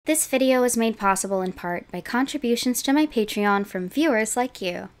This video is made possible in part by contributions to my Patreon from viewers like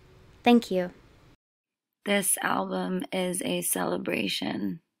you. Thank you. This album is a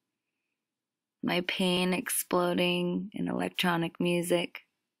celebration. My pain exploding in electronic music.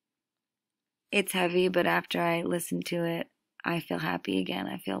 It's heavy, but after I listen to it, I feel happy again.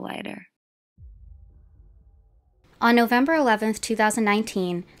 I feel lighter. On November 11th,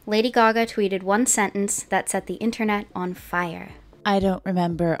 2019, Lady Gaga tweeted one sentence that set the internet on fire. I don't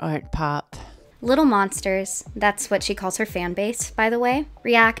remember ARTPOP. Little Monsters, that's what she calls her fan base, by the way,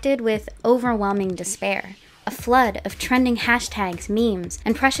 reacted with overwhelming despair. A flood of trending hashtags, memes,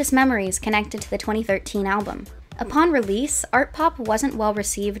 and precious memories connected to the 2013 album. Upon release, ARTPOP wasn't well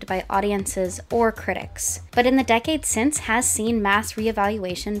received by audiences or critics, but in the decades since has seen mass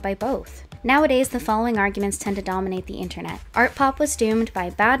reevaluation by both. Nowadays, the following arguments tend to dominate the internet. ARTPOP was doomed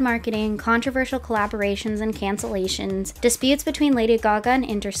by bad marketing, controversial collaborations and cancellations, disputes between Lady Gaga and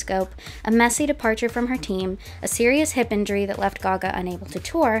Interscope, a messy departure from her team, a serious hip injury that left Gaga unable to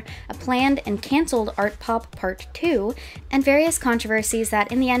tour, a planned and cancelled ARTPOP Part 2, and various controversies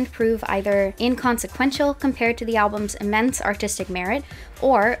that in the end prove either inconsequential compared to the album's immense artistic merit,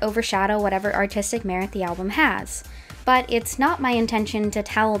 or overshadow whatever artistic merit the album has. But it's not my intention to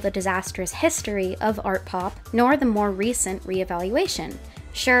tell the disastrous history of ARTPOP, nor the more recent reevaluation.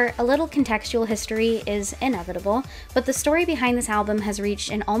 Sure, a little contextual history is inevitable, but the story behind this album has reached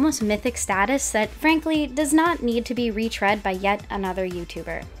an almost mythic status that, frankly, does not need to be retread by yet another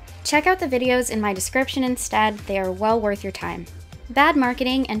YouTuber. Check out the videos in my description instead, they are well worth your time. Bad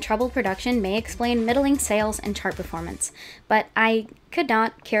marketing and troubled production may explain middling sales and chart performance, but I could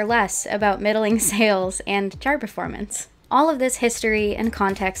not care less about middling sales and chart performance. All of this history and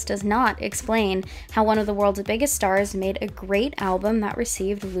context does not explain how one of the world's biggest stars made a great album that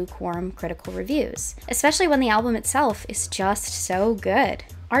received lukewarm critical reviews, especially when the album itself is just so good.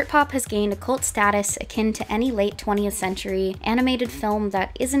 ARTPOP has gained a cult status akin to any late 20th century animated film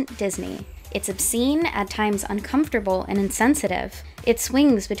that isn't Disney. It's obscene, at times uncomfortable and insensitive. It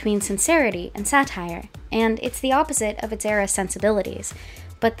swings between sincerity and satire, and it's the opposite of its era's sensibilities.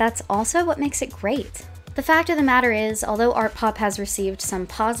 But that's also what makes it great. The fact of the matter is, although ARTPOP has received some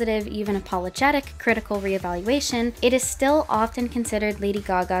positive, even apologetic, critical reevaluation, it is still often considered Lady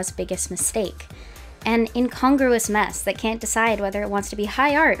Gaga's biggest mistake. An incongruous mess that can't decide whether it wants to be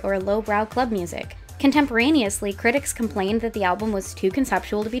high art or lowbrow club music. Contemporaneously, critics complained that the album was too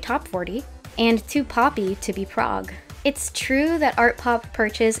conceptual to be top 40, and too poppy to be prog. It's true that ARTPOP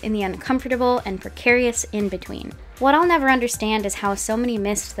perches in the uncomfortable and precarious in-between. What I'll never understand is how so many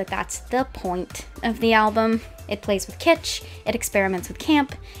missed that that's the point of the album. It plays with kitsch, it experiments with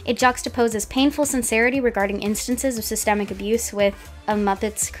camp, it juxtaposes painful sincerity regarding instances of systemic abuse with a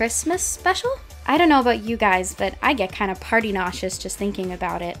Muppets Christmas special? I don't know about you guys, but I get kind of party nauseous just thinking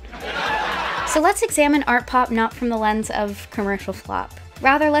about it. So let's examine ARTPOP not from the lens of commercial flop.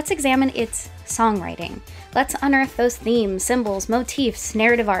 Rather, let's examine its songwriting. Let's unearth those themes, symbols, motifs,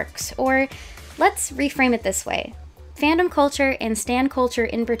 narrative arcs, or let's reframe it this way. Fandom culture, and stan culture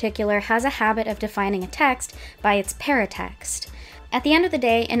in particular, has a habit of defining a text by its paratext. At the end of the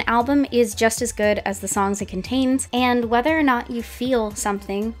day, an album is just as good as the songs it contains, and whether or not you feel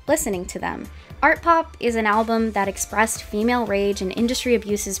something listening to them. ARTPOP is an album that expressed female rage and industry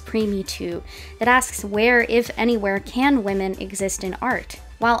abuses pre-Me Too, that asks where, if anywhere, can women exist in art,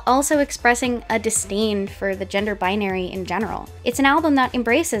 while also expressing a disdain for the gender binary in general. It's an album that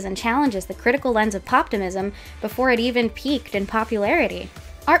embraces and challenges the critical lens of poptimism before it even peaked in popularity.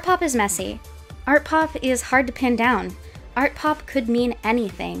 ARTPOP is messy. ARTPOP is hard to pin down. ARTPOP could mean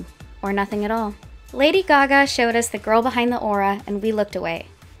anything, or nothing at all. Lady Gaga showed us the girl behind the aura, and we looked away.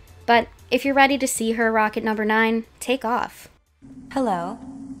 But if you're ready to see her rock at number 9, take off. Hello,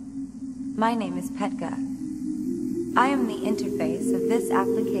 my name is Petka. I am the interface of this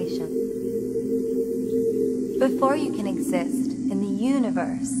application. Before you can exist in the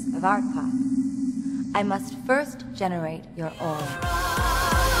universe of ARTPOP, I must first generate your aura.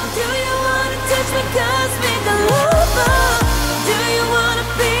 Do you wanna touch me, cosmic lover? Do you wanna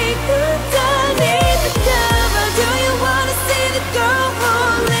be good underneath the cover? Do you wanna see the girl who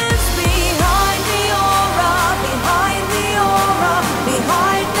lives behind the aura, behind the aura,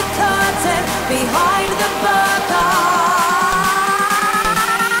 behind the curtain, behind the burqa?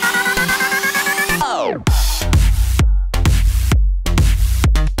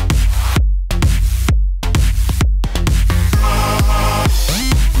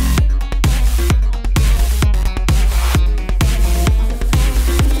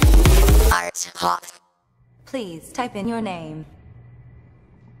 Please type in your name.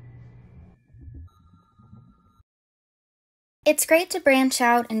 It's great to branch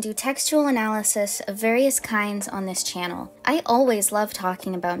out and do textual analysis of various kinds on this channel. I always love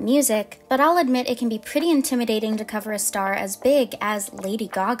talking about music, but I'll admit it can be pretty intimidating to cover a star as big as Lady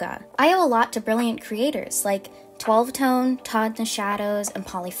Gaga. I owe a lot to brilliant creators like 12 Tone, Todd in the Shadows, and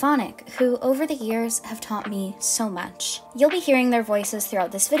Polyphonic, who over the years have taught me so much. You'll be hearing their voices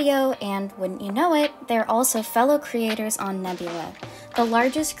throughout this video, and wouldn't you know it, they're also fellow creators on Nebula, the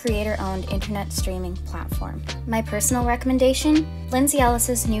largest creator-owned internet streaming platform. My personal recommendation? Lindsay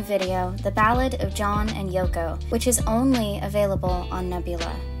Ellis's new video, The Ballad of John and Yoko, which is only available on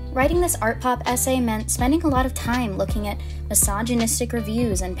Nebula. Writing this art pop essay meant spending a lot of time looking at misogynistic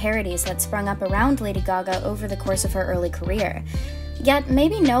reviews and parodies that sprung up around Lady Gaga over the course of her early career. Yet,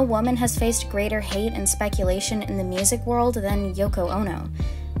 maybe no woman has faced greater hate and speculation in the music world than Yoko Ono.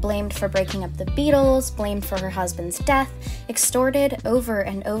 Blamed for breaking up the Beatles, blamed for her husband's death, extorted over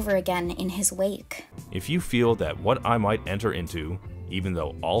and over again in his wake. If you feel that what I might enter into, even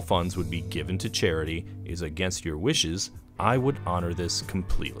though all funds would be given to charity, is against your wishes, I would honor this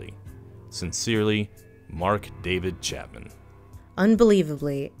completely. Sincerely, Mark David Chapman.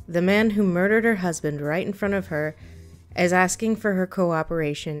 Unbelievably, the man who murdered her husband right in front of her is asking for her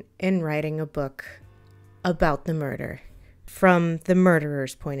cooperation in writing a book about the murder, from the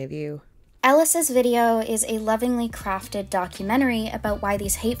murderer's point of view. Ellis's video is a lovingly crafted documentary about why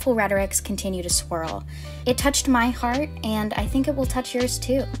these hateful rhetorics continue to swirl. It touched my heart, and I think it will touch yours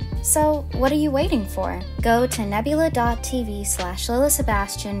too. So, what are you waiting for? Go to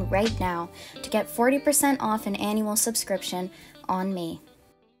nebula.tv/LilaSebastian right now to get 40% off an annual subscription on me.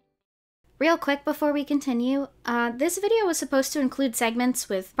 Real quick before we continue, this video was supposed to include segments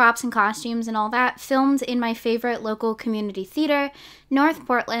with props and costumes and all that, filmed in my favorite local community theater, North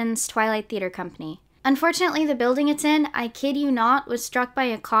Portland's Twilight Theater Company. Unfortunately, the building it's in, I kid you not, was struck by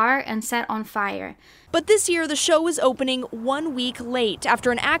a car and set on fire. But this year, the show is opening 1 week late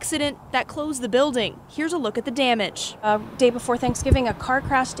after an accident that closed the building. Here's a look at the damage. Day before Thanksgiving, a car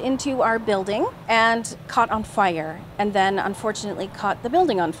crashed into our building and caught on fire, and then unfortunately caught the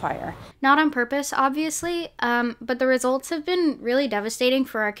building on fire. Not on purpose, obviously, but the results have been really devastating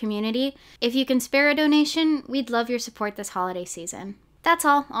for our community. If you can spare a donation, we'd love your support this holiday season. That's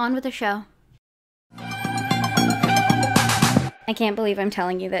all, on with the show. I can't believe I'm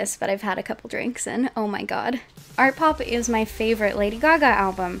telling you this, but I've had a couple drinks and oh my god. Art Pop is my favorite Lady Gaga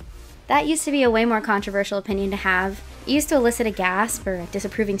album. That used to be a way more controversial opinion to have. It used to elicit a gasp or a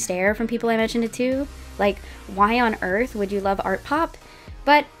disapproving stare from people I mentioned it to. Like, why on earth would you love Art Pop?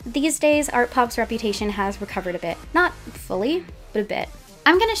 But these days, Art Pop's reputation has recovered a bit. Not fully, but a bit.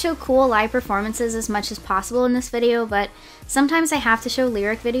 I'm gonna show cool live performances as much as possible in this video, but sometimes I have to show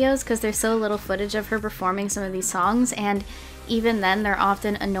lyric videos because there's so little footage of her performing some of these songs, and even then they're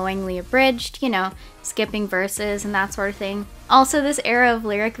often annoyingly abridged, you know, skipping verses and that sort of thing. Also, this era of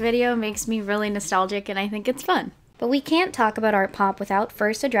lyric video makes me really nostalgic and I think it's fun. But we can't talk about Art Pop without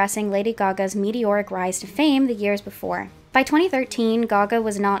first addressing Lady Gaga's meteoric rise to fame the years before. By 2013, Gaga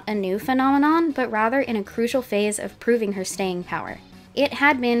was not a new phenomenon, but rather in a crucial phase of proving her staying power. It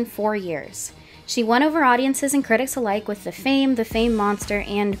had been 4 years. She won over audiences and critics alike with The Fame Monster,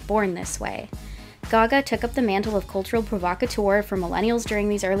 and Born This Way. Gaga took up the mantle of cultural provocateur for millennials during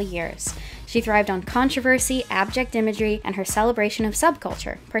these early years. She thrived on controversy, abject imagery, and her celebration of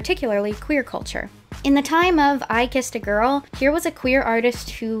subculture, particularly queer culture. In the time of I Kissed a Girl, here was a queer artist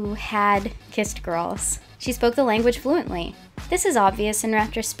who had kissed girls. She spoke the language fluently. This is obvious in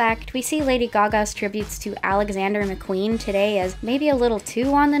retrospect. We see Lady Gaga's tributes to Alexander McQueen today as maybe a little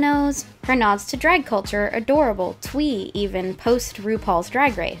too on the nose. Her nods to drag culture, adorable, twee even, post RuPaul's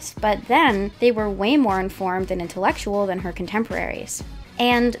Drag Race, but then they were way more informed and intellectual than her contemporaries.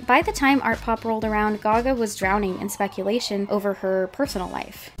 And by the time Art Pop rolled around, Gaga was drowning in speculation over her personal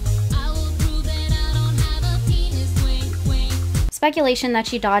life. Speculation that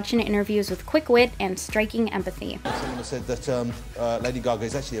she dodged in interviews with quick wit and striking empathy. Someone said that Lady Gaga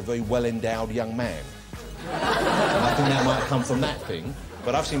is actually a very well-endowed young man. And I think that might come from that thing.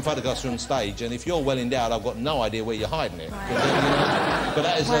 But I've seen photographs from stage, and if you're well-endowed, I've got no idea where you're hiding it. Right. You know, but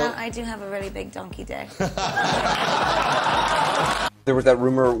that is I do have a really big donkey dick. There was that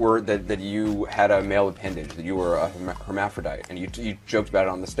rumor that you had a male appendage, that you were a hermaphrodite, and you joked about it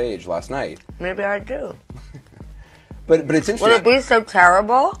on the stage last night. Maybe I do. But it's interesting. Would it be so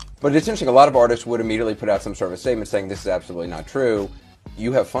terrible? But it's interesting, a lot of artists would immediately put out some sort of a statement saying this is absolutely not true.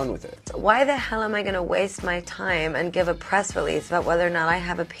 You have fun with it. Why the hell am I going to waste my time and give a press release about whether or not I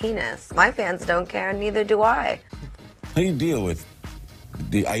have a penis? My fans don't care, and neither do I. How do you deal with?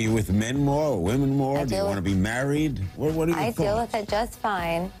 Are you with men more or women more? Do you want to be married? What are your thoughts? I deal with it just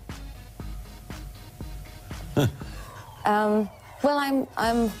fine. Well, I'm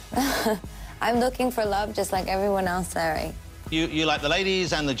I'm looking for love just like everyone else, Larry. You like the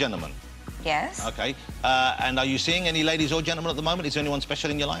ladies and the gentlemen? Yes? Okay. And are you seeing any ladies or gentlemen at the moment? Is there anyone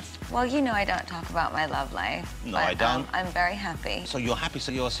special in your life? Well, you know I don't talk about my love life. No, but, I don't. I'm very happy. So you're happy,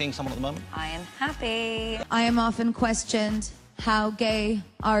 so you're seeing someone at the moment? I am happy. I am often questioned, how gay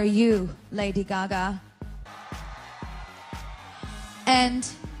are you, Lady Gaga? And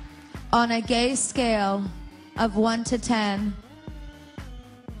on a gay scale of 1 to 10,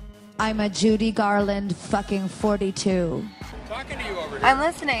 I'm a Judy Garland fucking 42. Talking to you over here. I'm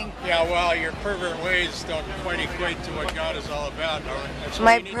listening. Yeah, well, your pervert ways don't quite equate to what God is all about.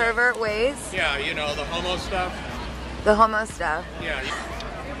 My pervert ways? Yeah, you know, the homo stuff. The homo stuff. Yeah.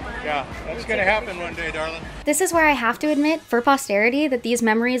 Yeah, that's gonna happen one day, darling. This is where I have to admit, for posterity, that these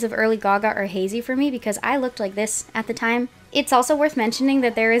memories of early Gaga are hazy for me because I looked like this at the time. It's also worth mentioning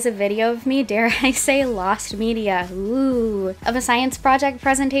that there is a video of me, dare I say, lost media, ooh, of a science project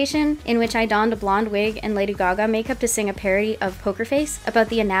presentation in which I donned a blonde wig and Lady Gaga makeup to sing a parody of Poker Face about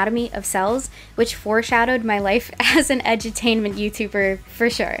the anatomy of cells, which foreshadowed my life as an edutainment YouTuber for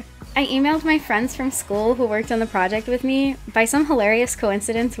sure. I emailed my friends from school who worked on the project with me. By some hilarious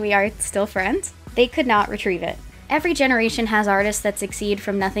coincidence, we are still friends. They could not retrieve it. Every generation has artists that succeed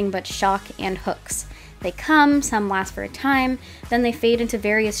from nothing but shock and hooks. They come, some last for a time, then they fade into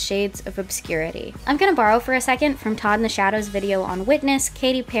various shades of obscurity. I'm gonna borrow for a second from Todd in the Shadow's video on Witness,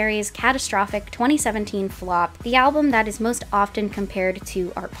 Katy Perry's catastrophic 2017 flop, the album that is most often compared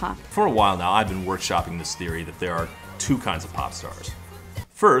to art pop. For a while now, I've been workshopping this theory that there are two kinds of pop stars.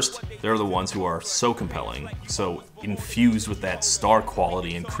 First, there are the ones who are so compelling, so infused with that star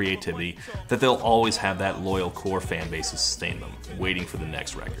quality and creativity that they'll always have that loyal core fan base to sustain them, waiting for the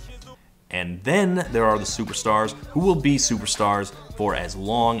next record. And then there are the superstars who will be superstars for as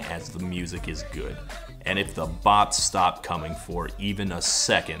long as the music is good. And if the bops stop coming for even a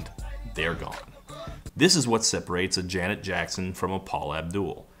second, they're gone. This is what separates a Janet Jackson from a Paula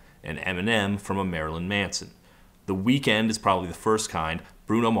Abdul, an Eminem from a Marilyn Manson. The Weeknd is probably the first kind,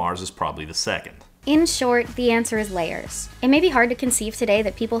 Bruno Mars is probably the second. In short, the answer is layers. It may be hard to conceive today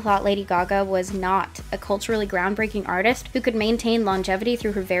that people thought Lady Gaga was not a culturally groundbreaking artist who could maintain longevity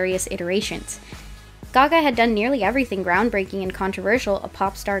through her various iterations. Gaga had done nearly everything groundbreaking and controversial a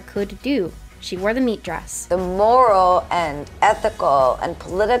pop star could do. She wore the meat dress. The moral and ethical and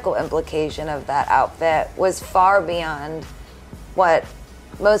political implication of that outfit was far beyond what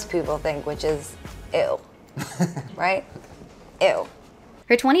most people think, which is ew. Right? Ew.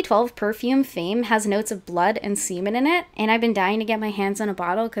 Her 2012 perfume Fame has notes of blood and semen in it, and I've been dying to get my hands on a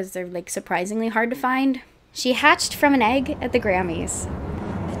bottle because they're like surprisingly hard to find. She hatched from an egg at the Grammys.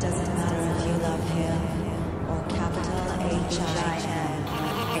 It doesn't matter if you love him or capital H-I-M.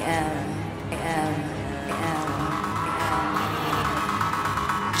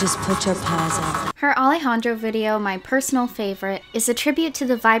 Just put your paws up. Her Alejandro video, my personal favorite, is a tribute to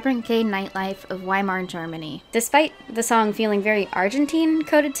the vibrant gay nightlife of Weimar, Germany. Despite the song feeling very Argentine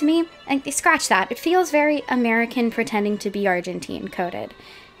coded to me, and scratch that, it feels very American pretending to be Argentine coded.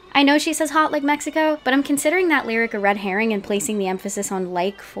 I know she says hot like Mexico, but I'm considering that lyric a red herring and placing the emphasis on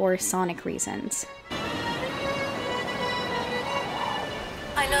like for sonic reasons.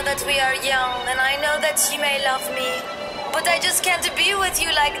 I know that we are young, and I know that you may love me, but I just can't be with you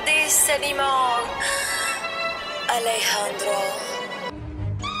like this anymore. Alejandro.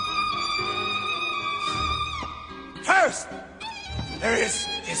 First, there is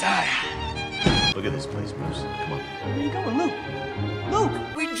desire. Look at this place, Bruce. Come on. Where are you going, Luke?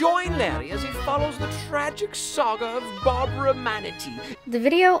 Luke! We join Larry as he follows the tragic saga of Barbara Manatee. The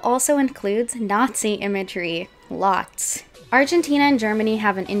video also includes Nazi imagery. Lots. Argentina and Germany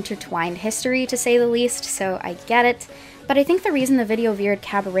have an intertwined history, to say the least, so I get it. But I think the reason the video veered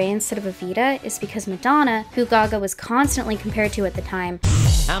cabaret instead of Evita is because Madonna, who Gaga was constantly compared to at the time,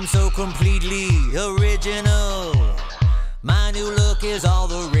 I'm so completely original. My new look is all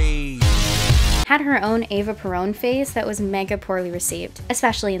the rage. Had her own Eva Perón phase that was mega poorly received,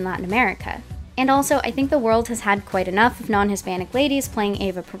 especially in Latin America. And also, I think the world has had quite enough of non-Hispanic ladies playing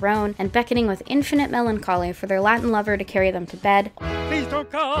Eva Perón and beckoning with infinite melancholy for their Latin lover to carry them to bed. Please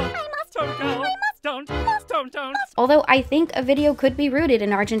don't go. I must don't go. Don't. Although I think a video could be rooted in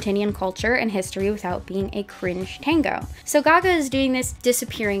Argentinian culture and history without being a cringe tango. So Gaga is doing this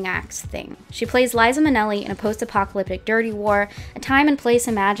disappearing acts thing. She plays Liza Minnelli in a post-apocalyptic dirty war, a time and place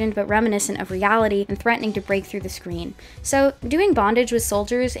imagined but reminiscent of reality and threatening to break through the screen. So doing bondage with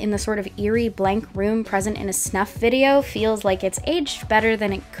soldiers in the sort of eerie blank room present in a snuff video feels like it's aged better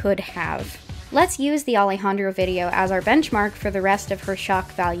than it could have. Let's use the Alejandro video as our benchmark for the rest of her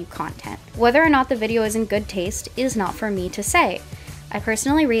shock value content. Whether or not the video is in good taste is not for me to say. I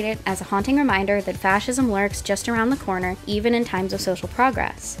personally read it as a haunting reminder that fascism lurks just around the corner, even in times of social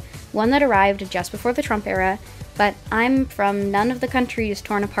progress. One that arrived just before the Trump era, but I'm from none of the countries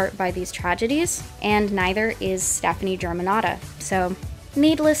torn apart by these tragedies, and neither is Stephanie Germanotta, so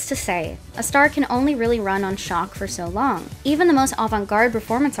needless to say, a star can only really run on shock for so long. Even the most avant-garde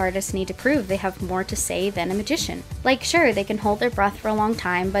performance artists need to prove they have more to say than a magician. Like, sure, they can hold their breath for a long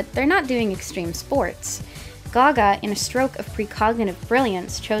time, but they're not doing extreme sports. Gaga, in a stroke of precognitive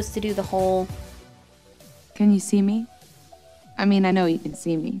brilliance, chose to do the whole, "Can you see me? I mean, I know you can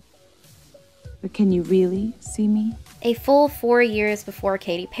see me. But can you really see me?" a full 4 years before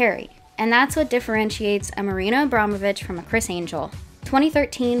Katy Perry. And that's what differentiates a Marina Abramović from a Criss Angel.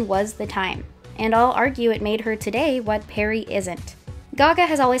 2013 was the time, and I'll argue it made her today what Perry isn't. Gaga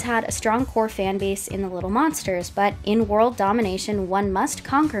has always had a strong core fan base in the Little Monsters, but in world domination, one must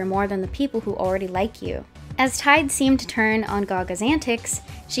conquer more than the people who already like you. As tides seemed to turn on Gaga's antics,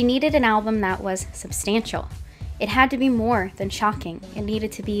 she needed an album that was substantial. It had to be more than shocking. It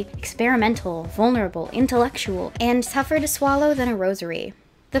needed to be experimental, vulnerable, intellectual, and tougher to swallow than a rosary.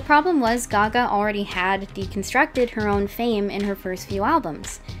 The problem was Gaga already had deconstructed her own fame in her first few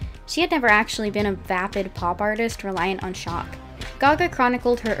albums. She had never actually been a vapid pop artist reliant on shock. Gaga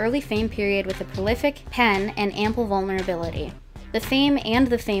chronicled her early fame period with a prolific pen and ample vulnerability. The Fame and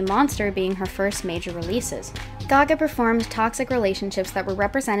The Fame Monster being her first major releases. Gaga performed toxic relationships that were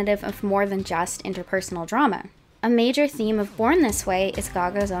representative of more than just interpersonal drama. A major theme of Born This Way is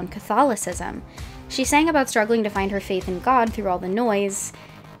Gaga's own Catholicism. She sang about struggling to find her faith in God through all the noise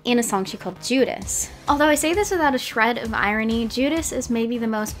in a song she called Judas. Although I say this without a shred of irony, Judas is maybe the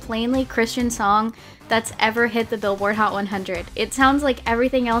most plainly Christian song that's ever hit the Billboard Hot 100. It sounds like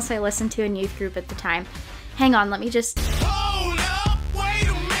everything else I listened to in youth group at the time. Hang on, let me just...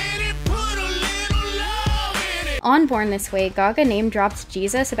 On Born This Way, Gaga name-drops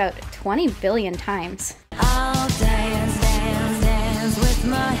Jesus about 20 billion times. I'll dance, dance, dance with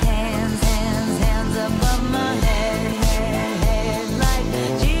my hands, hands, hands above my head, head, head, like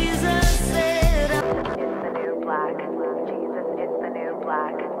Jesus said. It's the new black. Jesus is the new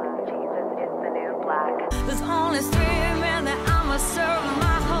black. Jesus is the new black. There's only three men that I'ma serve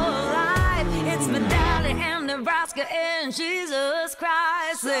my whole life. It's my daddy and Nebraska and Jesus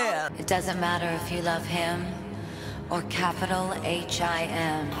Christ. Yeah. It doesn't matter if you love him or capital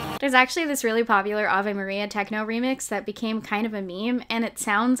H-I-M. There's actually this really popular Ave Maria techno remix that became kind of a meme, and it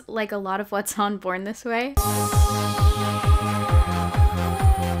sounds like a lot of what's on Born This Way.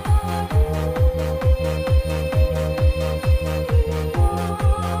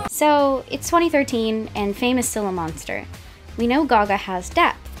 So, it's 2013, and fame is still a monster. We know Gaga has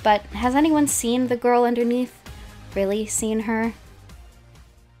depth, but has anyone seen the girl underneath? Really seen her?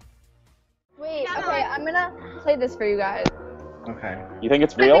 Wait, okay, I'm gonna play this for you guys. Okay. You think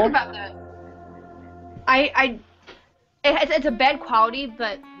it's real? Think about that. It's a bad quality,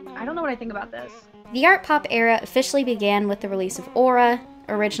 but I don't know what I think about this. The art pop era officially began with the release of Aura,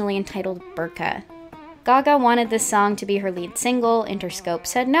 originally entitled Burqa. Gaga wanted this song to be her lead single, Interscope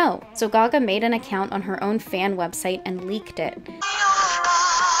said no, so Gaga made an account on her own fan website and leaked it.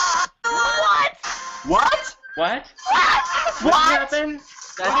 What? What? What? What happened?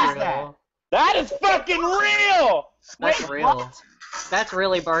 That's real. That is fucking real! That's Wait, real. what? That's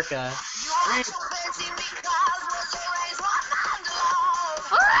really Burqa.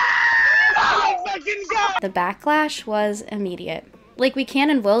 Oh fucking god! The backlash was immediate. Like, we can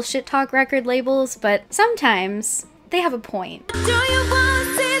and will shit talk record labels, but sometimes they have a point. Do you want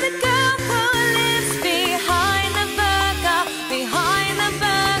to see the girl who lives behind the burqa, behind the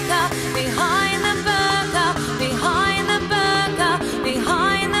burqa, behind the burqa, behind the burqa,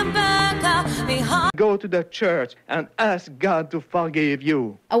 behind the burqa, behind... Go to the church and ask God to forgive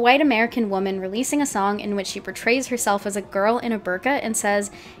you. A white American woman releasing a song in which she portrays herself as a girl in a burqa and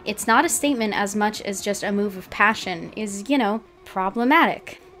says it's not a statement as much as just a move of passion is, you know,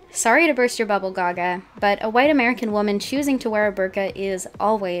 problematic. Sorry to burst your bubble, Gaga, but a white American woman choosing to wear a burqa is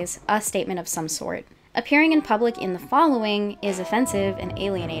always a statement of some sort. Appearing in public in the following is offensive and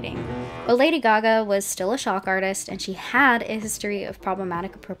alienating. But Lady Gaga was still a shock artist, and she had a history of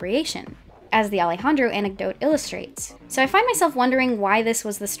problematic appropriation, as the Alejandro anecdote illustrates. So I find myself wondering why this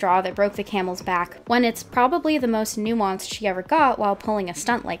was the straw that broke the camel's back, when it's probably the most nuanced she ever got while pulling a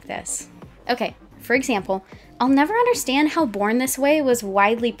stunt like this. Okay, for example, I'll never understand how Born This Way was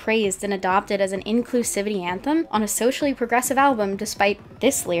widely praised and adopted as an inclusivity anthem on a socially progressive album despite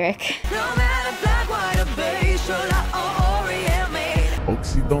this lyric. No matter black, white, or beige, or light or orient made. Folks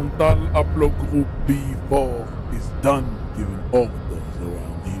Occidental haplogroup B4 is done giving orders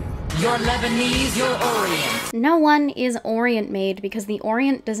around here. You're Lebanese, you're Orient. No one is Orient made because the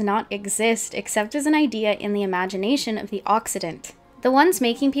Orient does not exist except as an idea in the imagination of the Occident. The ones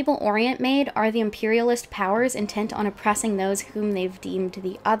making people Orient made are the imperialist powers intent on oppressing those whom they've deemed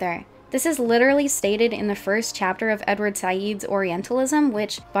the other. This is literally stated in the first chapter of Edward Said's Orientalism,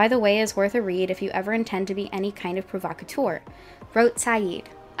 which, by the way, is worth a read if you ever intend to be any kind of provocateur. Wrote Said,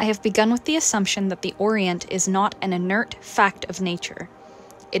 I have begun with the assumption that the Orient is not an inert fact of nature.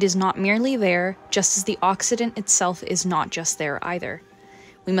 It is not merely there, just as the Occident itself is not just there either.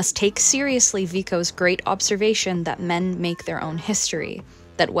 We must take seriously Vico's great observation that men make their own history,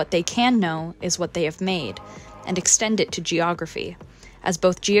 that what they can know is what they have made, and extend it to geography, as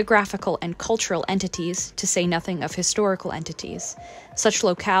both geographical and cultural entities, to say nothing of historical entities. Such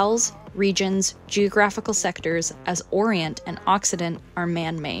locales, regions, geographical sectors as Orient and Occident are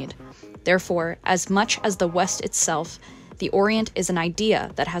man-made. Therefore, as much as the West itself, the Orient is an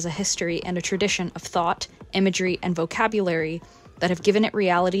idea that has a history and a tradition of thought, imagery, and vocabulary that have given it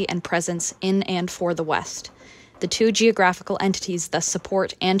reality and presence in and for the West. The two geographical entities thus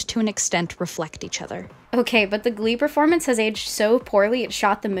support and to an extent reflect each other. Okay, but the Glee performance has aged so poorly it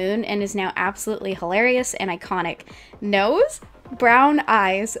shot the moon and is now absolutely hilarious and iconic. Nose? Brown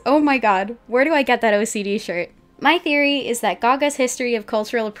eyes. Oh my god, where do I get that OCD shirt? My theory is that Gaga's history of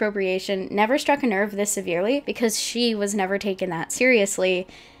cultural appropriation never struck a nerve this severely because she was never taken that seriously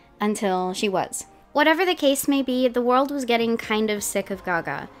until she was. Whatever the case may be, the world was getting kind of sick of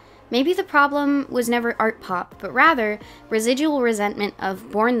Gaga. Maybe the problem was never art pop, but rather residual resentment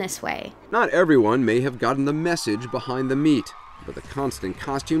of Born This Way. Not everyone may have gotten the message behind the meat, but the constant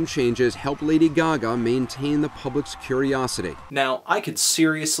costume changes help Lady Gaga maintain the public's curiosity. Now, I could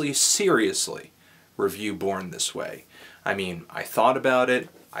seriously review Born This Way. I mean, I thought about it,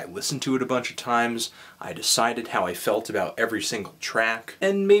 I listened to it a bunch of times, I decided how I felt about every single track,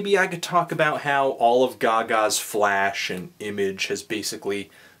 and maybe I could talk about how all of Gaga's flash and image has basically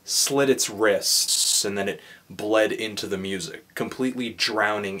slit its wrists and then it bled into the music, completely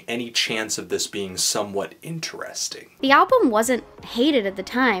drowning any chance of this being somewhat interesting. The album wasn't hated at the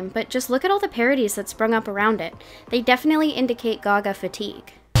time, but just look at all the parodies that sprung up around it. They definitely indicate Gaga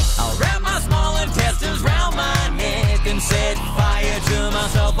fatigue. I'll wrap my small intestines round my neck and set fire to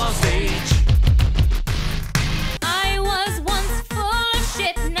myself on stage. I was once full of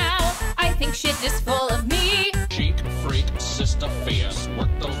shit, now I think shit is full of me. Cheek, freak, sister, fierce, work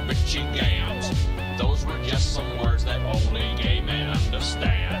those bitchy gams. Those were just some words that only gay men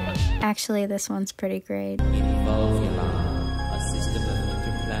understand. Actually, this one's pretty great. In Volvula, a system of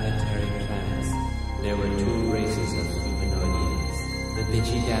interplanetary planets, there were two races of humanoids, the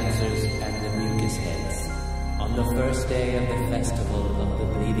bitchy dancers and the mucus heads. On the first day of the festival of the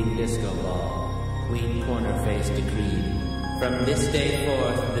Bleeding Disco Ball, Queen Cornerface decreed, from this day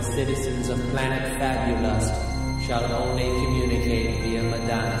forth, the citizens of Planet Fabulust shall only communicate via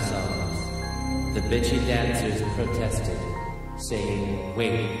Madonna songs. The bitchy dancers protested, saying,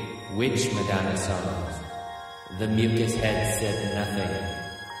 wait, which Madonna songs? The mucus heads said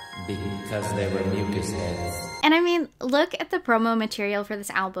nothing, because they were mucus heads. And I mean, look at the promo material for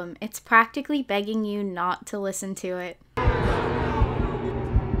this album. It's practically begging you not to listen to it.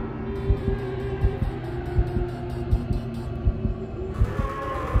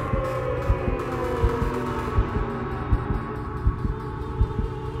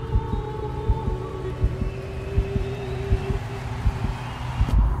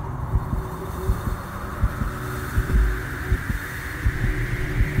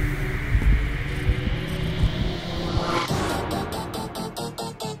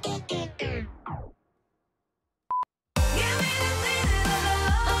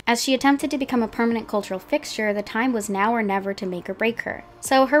 As she attempted to become a permanent cultural fixture, the time was now or never to make or break her.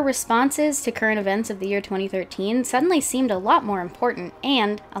 So her responses to current events of the year 2013 suddenly seemed a lot more important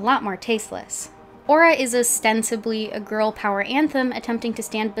and a lot more tasteless. Aura is ostensibly a girl power anthem attempting to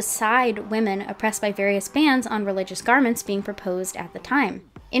stand beside women oppressed by various bans on religious garments being proposed at the time.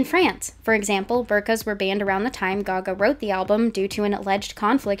 In France, for example, burqas were banned around the time Gaga wrote the album due to an alleged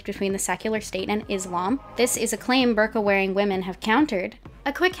conflict between the secular state and Islam. This is a claim burqa-wearing women have countered.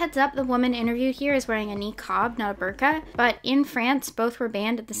 A quick heads up, the woman interviewed here is wearing a niqab, not a burqa, but in France, both were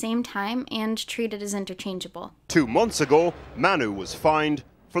banned at the same time and treated as interchangeable. 2 months ago, Manu was fined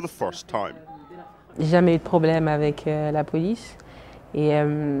for the first time. J'ai jamais eu de problème avec la police et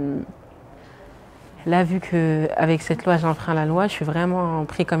là, vu qu'avec cette loi, j'enfreins la loi, je suis vraiment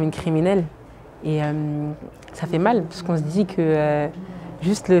pris comme une criminelle. Et ça fait mal, parce qu'on se dit que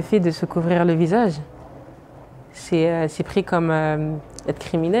juste le fait de se couvrir le visage, c'est pris comme être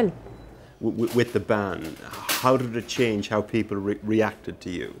criminel. With the ban, how did it change how people reacted to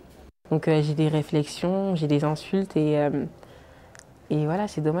you? Donc j'ai des réflexions, j'ai des insultes et voilà,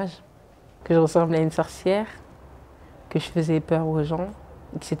 c'est dommage. Que je ressemble à une sorcière, que je faisais peur aux gens,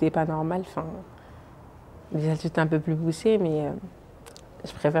 que c'était pas normal. Enfin, des insultes un peu plus poussées, mais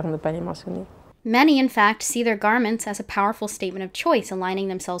je préfère ne pas les mentionner. Many, in fact, see their garments as a powerful statement of choice, aligning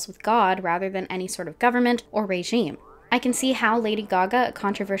themselves with God rather than any sort of government or regime. I can see how Lady Gaga, a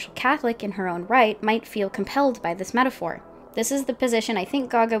controversial Catholic in her own right, might feel compelled by this metaphor. This is the position I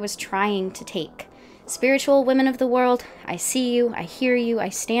think Gaga was trying to take. Spiritual women of the world, I see you, I hear you, I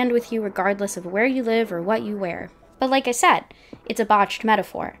stand with you regardless of where you live or what you wear. But like I said, it's a botched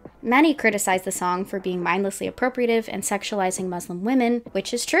metaphor. Many criticize the song for being mindlessly appropriative and sexualizing Muslim women,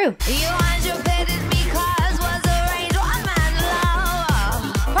 which is true. You anticipated me 'cause was arranged one man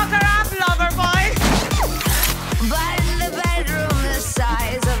love. Fuck her up, lover boy. But in the bedroom, the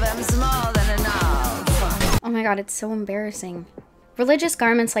size of him's more than enough. Oh my god, it's so embarrassing. Religious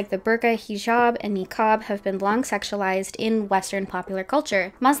garments like the burqa, hijab, and niqab have been long sexualized in Western popular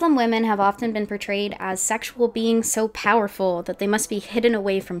culture. Muslim women have often been portrayed as sexual beings so powerful that they must be hidden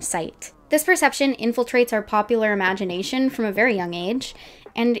away from sight. This perception infiltrates our popular imagination from a very young age,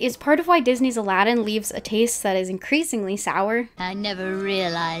 and is part of why Disney's Aladdin leaves a taste that is increasingly sour. I never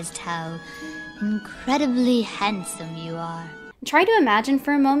realized how incredibly handsome you are. Try to imagine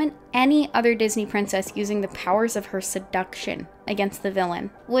for a moment any other Disney princess using the powers of her seduction against the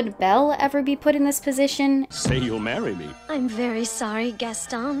villain. Would Belle ever be put in this position? Say you'll marry me. I'm very sorry,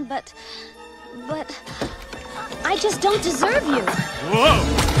 Gaston, but I just don't deserve you.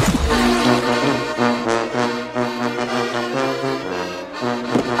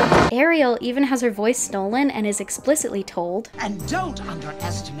 Ariel even has her voice stolen and is explicitly told, "And don't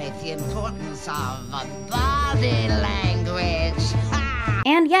underestimate the importance of body language."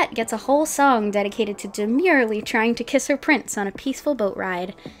 and yet gets a whole song dedicated to demurely trying to kiss her prince on a peaceful boat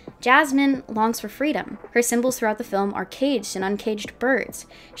ride. Jasmine longs for freedom. Her symbols throughout the film are caged and uncaged birds.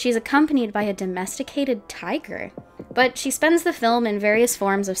 She's accompanied by a domesticated tiger. But she spends the film in various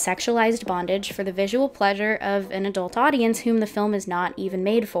forms of sexualized bondage for the visual pleasure of an adult audience whom the film is not even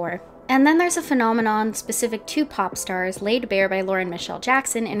made for. And then there's a phenomenon specific to pop stars laid bare by Lauren Michelle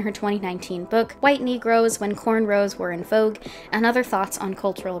Jackson in her 2019 book, White Negroes When Cornrows Were in Vogue, and Other Thoughts on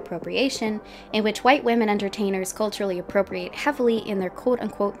Cultural Appropriation, in which white women entertainers culturally appropriate heavily in their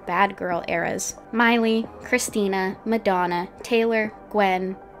quote-unquote bad girl eras. Miley, Christina, Madonna, Taylor,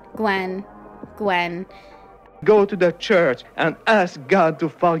 Gwen. Go to the church and ask God to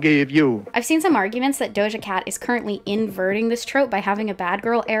forgive you. I've seen some arguments that Doja Cat is currently inverting this trope by having a bad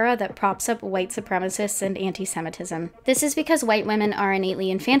girl era that props up white supremacists and anti-Semitism. This is because white women are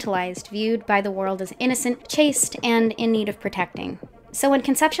innately infantilized, viewed by the world as innocent, chaste, and in need of protecting. So when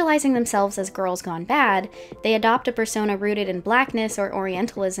conceptualizing themselves as girls gone bad, they adopt a persona rooted in blackness or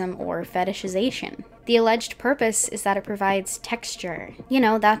Orientalism or fetishization. The alleged purpose is that it provides texture. You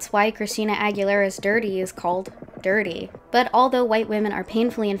know, that's why Christina Aguilera's Dirty is called Dirty. But although white women are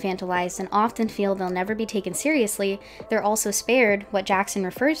painfully infantilized and often feel they'll never be taken seriously, they're also spared what Jackson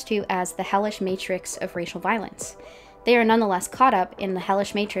refers to as the hellish matrix of racial violence. They are nonetheless caught up in the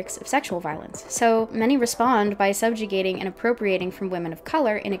hellish matrix of sexual violence, so many respond by subjugating and appropriating from women of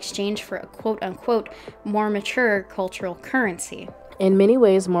color in exchange for a quote-unquote more mature cultural currency. In many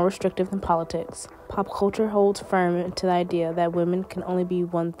ways more restrictive than politics, pop culture holds firm to the idea that women can only be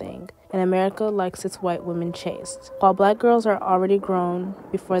one thing, and America likes its white women chaste. While black girls are already grown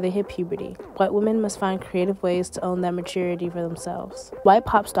before they hit puberty, white women must find creative ways to own that maturity for themselves. White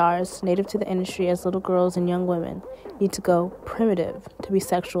pop stars, native to the industry as little girls and young women, need to go primitive to be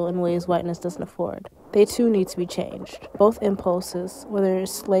sexual in ways whiteness doesn't afford. They too need to be changed. Both impulses, whether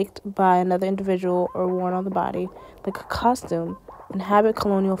slaked by another individual or worn on the body, like a costume, inhabit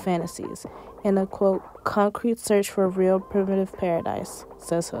colonial fantasies in a, quote, concrete search for a real primitive paradise,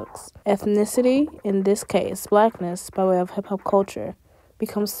 says Hooks. Ethnicity, in this case, blackness, by way of hip-hop culture,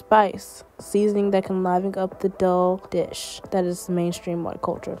 becomes spice, seasoning that can liven up the dull dish that is mainstream white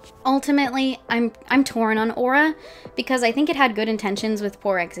culture. Ultimately, I'm torn on Aura, because I think it had good intentions with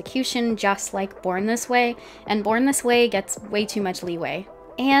poor execution, just like Born This Way, and Born This Way gets way too much leeway.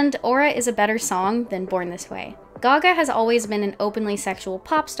 And Aura is a better song than Born This Way. Gaga has always been an openly sexual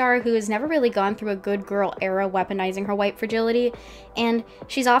pop star who has never really gone through a good girl era weaponizing her white fragility, and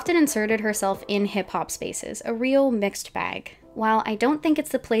she's often inserted herself in hip-hop spaces, a real mixed bag. While I don't think it's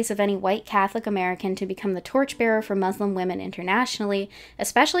the place of any white Catholic American to become the torchbearer for Muslim women internationally,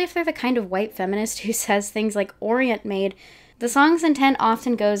 especially if they're the kind of white feminist who says things like Orient Maid, The song's intent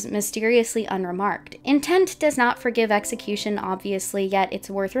often goes mysteriously unremarked. Intent does not forgive execution, obviously, yet it's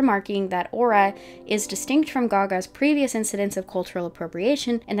worth remarking that Aura is distinct from Gaga's previous incidents of cultural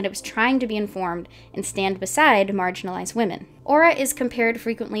appropriation and that it was trying to be informed and stand beside marginalized women. Aura is compared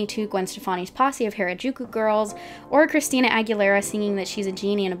frequently to Gwen Stefani's posse of Harajuku girls, or Christina Aguilera singing that she's a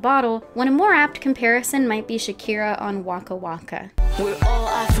genie in a bottle, when a more apt comparison might be Shakira on Waka Waka. We're all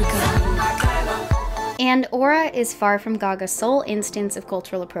Africa. And Aura is far from Gaga's sole instance of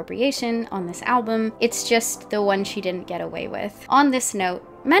cultural appropriation on this album, it's just the one she didn't get away with. On this note,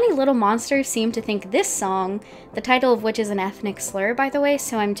 many little monsters seem to think this song, the title of which is an ethnic slur by the way,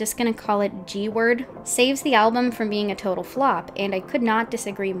 so I'm just gonna call it G-Word, saves the album from being a total flop, and I could not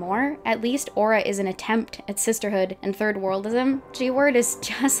disagree more. At least Aura is an attempt at sisterhood and third worldism. G-Word is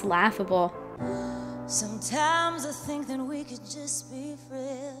just laughable. Sometimes I think that we could just be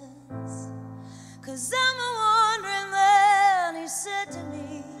friends, 'cause I'm a wandering man, he said to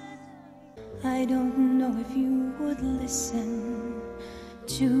me. I don't know if you would listen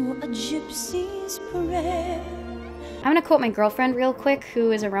to a gypsy's prayer. I'm gonna quote my girlfriend real quick,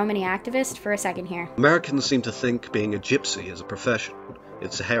 who is a Romani activist, for a second here. Americans seem to think being a gypsy is a profession.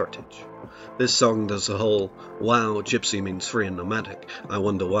 It's a heritage. This song does the whole, wow, gypsy means free and nomadic. I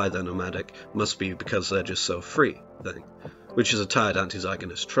wonder why they're nomadic. Must be because they're just so free thing. Which is a tired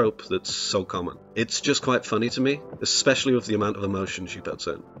anti-zygonist trope that's so common. It's just quite funny to me, especially with the amount of emotion she puts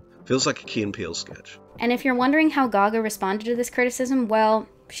in. Feels like a Key and Peele sketch. And if you're wondering how Gaga responded to this criticism, well,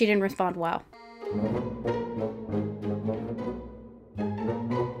 she didn't respond well.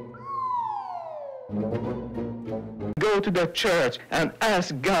 Go to the church and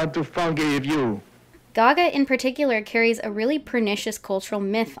ask God to forgive you. Gaga in particular carries a really pernicious cultural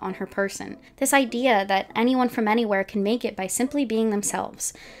myth on her person. This idea that anyone from anywhere can make it by simply being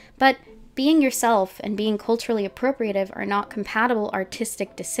themselves. But being yourself and being culturally appropriative are not compatible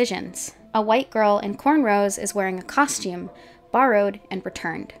artistic decisions. A white girl in cornrows is wearing a costume, borrowed and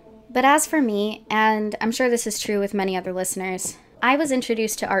returned. But as for me, and I'm sure this is true with many other listeners, I was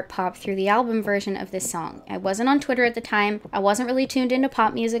introduced to art pop through the album version of this song. I wasn't on Twitter at the time, I wasn't really tuned into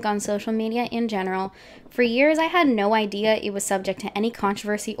pop music on social media in general. For years I had no idea it was subject to any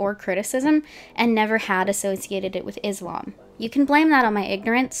controversy or criticism, and never had associated it with Islam. You can blame that on my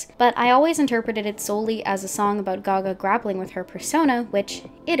ignorance, but I always interpreted it solely as a song about Gaga grappling with her persona, which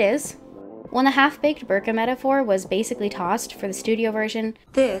it is. When the half-baked burqa metaphor was basically tossed for the studio version,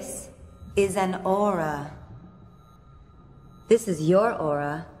 this is an aura. This is your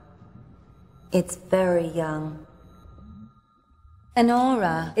aura. It's very young. An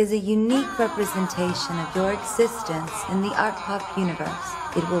aura is a unique representation of your existence in the art pop universe.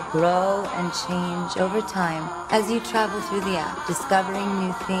 It will grow and change over time as you travel through the app, discovering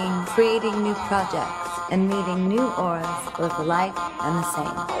new things, creating new projects, and meeting new auras, both alike and the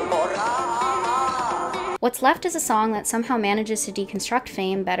same. What's left is a song that somehow manages to deconstruct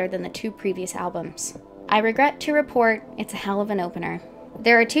fame better than the two previous albums. I regret to report, it's a hell of an opener.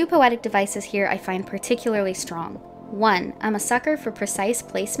 There are two poetic devices here I find particularly strong. One, I'm a sucker for precise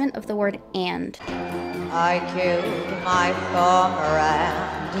placement of the word and. I killed my former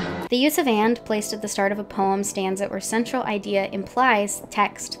and. The use of and placed at the start of a poem, stanza, or central idea implies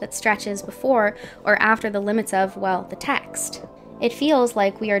text that stretches before or after the limits of, well, the text. It feels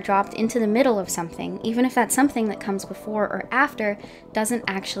like we are dropped into the middle of something, even if that something that comes before or after doesn't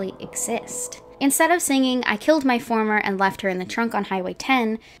actually exist. Instead of singing, I killed my former and left her in the trunk on Highway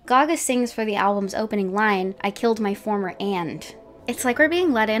 10, Gaga sings for the album's opening line, I killed my former and. It's like we're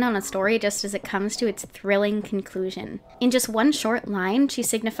being let in on a story just as it comes to its thrilling conclusion. In just one short line, she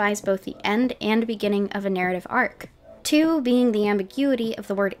signifies both the end and beginning of a narrative arc. Two being the ambiguity of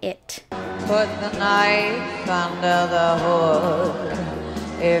the word it. Put the knife under the hood.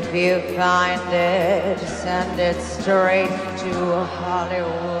 If you find it, send it straight to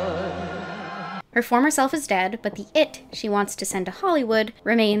Hollywood. Her former self is dead, but the it she wants to send to Hollywood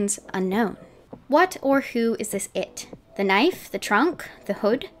remains unknown. What or who is this it? The knife? The trunk? The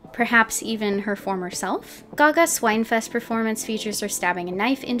hood? Perhaps even her former self? Gaga's Swinefest performance features her stabbing a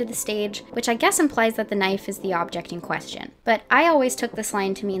knife into the stage, which I guess implies that the knife is the object in question. But I always took this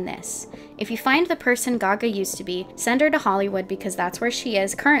line to mean this. If you find the person Gaga used to be, send her to Hollywood because that's where she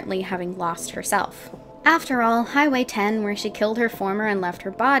is currently, having lost herself. After all, Highway 10, where she killed her former and left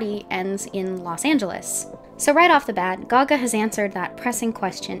her body, ends in Los Angeles. So right off the bat, Gaga has answered that pressing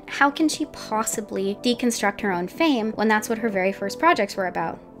question, how can she possibly deconstruct her own fame when that's what her very first projects were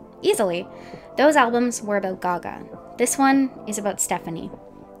about? Easily. Those albums were about Gaga. This one is about Stephanie.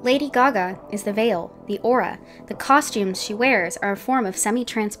 Lady Gaga is the veil, the aura. The costumes she wears are a form of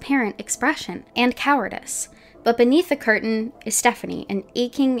semi-transparent expression and cowardice. But beneath the curtain is Stephanie, an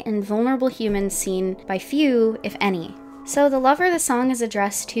aching and vulnerable human seen by few, if any. So the lover the song is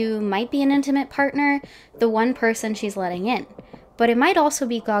addressed to might be an intimate partner, the one person she's letting in. But it might also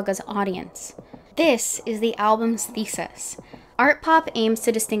be Gaga's audience. This is the album's thesis. Art Pop aims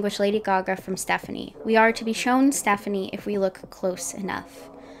to distinguish Lady Gaga from Stephanie. We are to be shown Stephanie if we look close enough.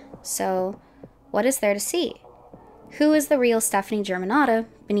 So, what is there to see? Who is the real Stephanie Germanotta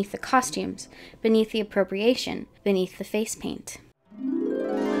beneath the costumes, beneath the appropriation, beneath the face paint?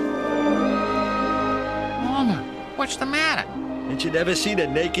 Mama, what's the matter? Ain't you never seen a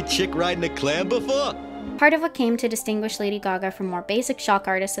naked chick riding a clam before? Part of what came to distinguish Lady Gaga from more basic shock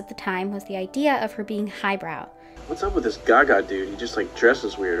artists at the time was the idea of her being highbrow. What's up with this Gaga dude? He just like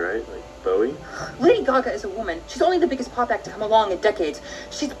dresses weird, right? Like Bowie? Lady Gaga is a woman. She's only the biggest pop act to come along in decades.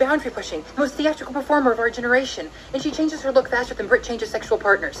 She's boundary pushing, the most theatrical performer of our generation, and she changes her look faster than Brit changes sexual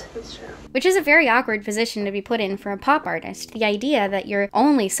partners. That's true. Which is a very awkward position to be put in for a pop artist. The idea that you're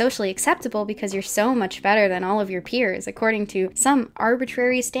only socially acceptable because you're so much better than all of your peers, according to some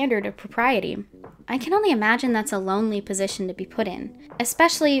arbitrary standard of propriety. I can only imagine that's a lonely position to be put in,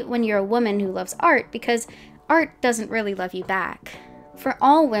 especially when you're a woman who loves art, because art doesn't really love you back. For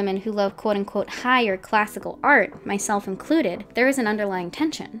all women who love quote-unquote higher classical art, myself included, there is an underlying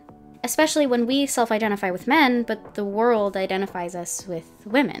tension. Especially when we self-identify with men, but the world identifies us with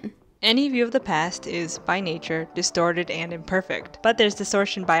women. Any view of the past is, by nature, distorted and imperfect. But there's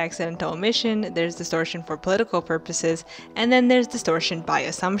distortion by accidental omission, there's distortion for political purposes, and then there's distortion by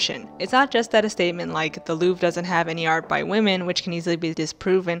assumption. It's not just that a statement like, the Louvre doesn't have any art by women, which can easily be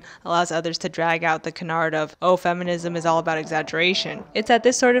disproven, allows others to drag out the canard of, oh, feminism is all about exaggeration. It's that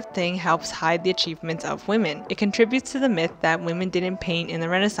this sort of thing helps hide the achievements of women. It contributes to the myth that women didn't paint in the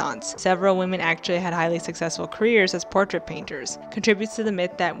Renaissance. Several women actually had highly successful careers as portrait painters. Contributes to the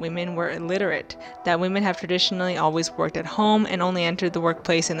myth that women were illiterate, that women have traditionally always worked at home and only entered the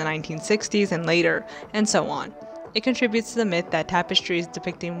workplace in the 1960s and later, and so on. It contributes to the myth that tapestries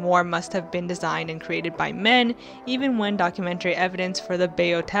depicting war must have been designed and created by men, even when documentary evidence for the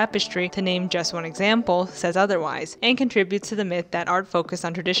Bayeux tapestry, to name just one example, says otherwise, and contributes to the myth that art focused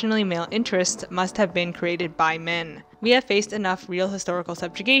on traditionally male interests must have been created by men. We have faced enough real historical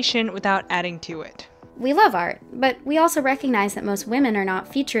subjugation without adding to it. We love art, but we also recognize that most women are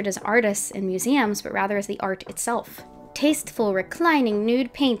not featured as artists in museums, but rather as the art itself. Tasteful, reclining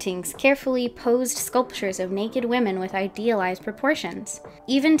nude paintings, carefully posed sculptures of naked women with idealized proportions.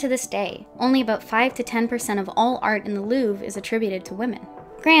 Even to this day, only about 5 to 10% of all art in the Louvre is attributed to women.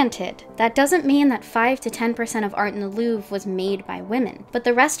 Granted, that doesn't mean that 5 to 10% of art in the Louvre was made by women, but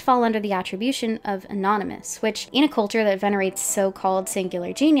the rest fall under the attribution of anonymous, which, in a culture that venerates so-called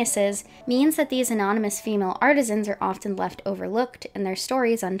singular geniuses, means that these anonymous female artisans are often left overlooked and their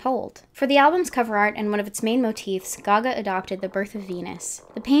stories untold. For the album's cover art and one of its main motifs, Gaga adopted the birth of Venus.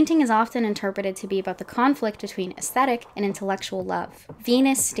 The painting is often interpreted to be about the conflict between aesthetic and intellectual love.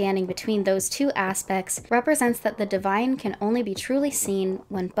 Venus, standing between those two aspects, represents that the divine can only be truly seen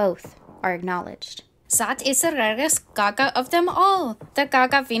when both are acknowledged. That is the rarest Gaga of them all, the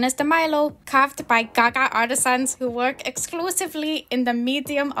Gaga Venus de Milo, carved by Gaga artisans who work exclusively in the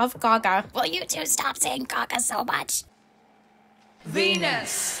medium of Gaga. Will you two stop saying Gaga so much?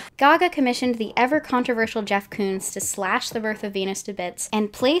 Venus! Gaga commissioned the ever-controversial Jeff Koons to slash the birth of Venus to bits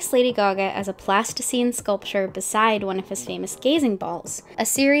and place Lady Gaga as a plasticine sculpture beside one of his famous gazing balls, a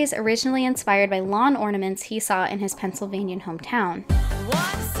series originally inspired by lawn ornaments he saw in his Pennsylvanian hometown.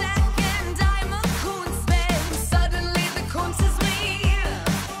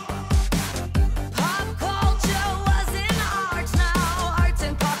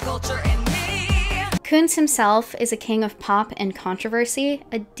 Koons himself is a king of pop and controversy,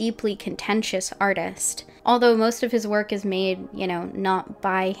 a deeply contentious artist. Although most of his work is made, not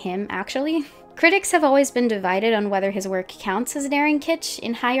by him actually. Critics have always been divided on whether his work counts as daring kitsch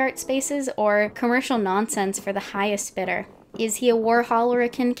in high art spaces or commercial nonsense for the highest bidder. Is he a Warhol or a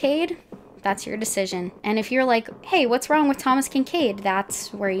Kincaid? That's your decision. And if you're like, hey, what's wrong with Thomas Kincaid?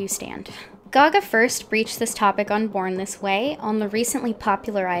 That's where you stand. Gaga first breached this topic on Born This Way on the recently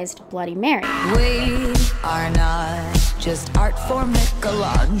popularized Bloody Mary. We are not just art for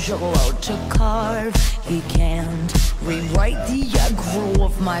Michelangelo to carve. He can't rewrite the aggro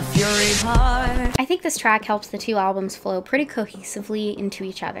of my fury heart. I think this track helps the two albums flow pretty cohesively into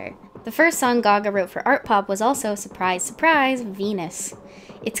each other. The first song Gaga wrote for Art Pop was also, surprise, surprise, Venus.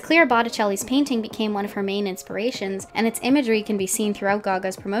 It's clear Botticelli's painting became one of her main inspirations, and its imagery can be seen throughout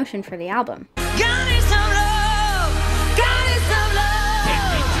Gaga's promotion for the album. God is some love, God is some love. Take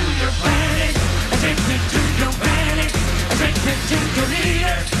me to your planet, take me to your planet, take me to your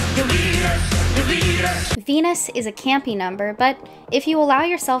leader, your leader, your leader. Venus is a campy number, but if you allow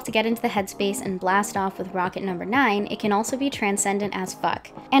yourself to get into the headspace and blast off with rocket number 9, it can also be transcendent as fuck.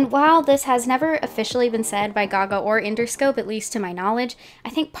 And while this has never officially been said by Gaga or Interscope, at least to my knowledge, I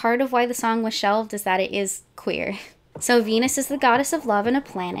think part of why the song was shelved is that it is queer. So Venus is the goddess of love and a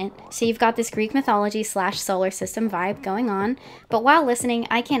planet, so you've got this Greek mythology / solar system vibe going on, but while listening,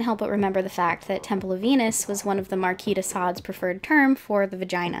 I can't help but remember the fact that Temple of Venus was one of the Marquis de Sade's preferred term for the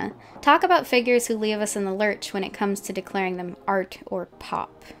vagina. Talk about figures who leave us in the lurch when it comes to declaring them art or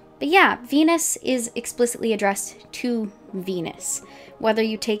pop. But yeah, Venus is explicitly addressed to Venus, whether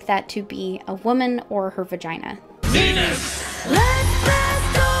you take that to be a woman or her vagina. Venus! Let's go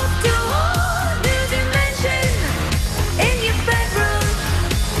to all new dimension in your bedroom.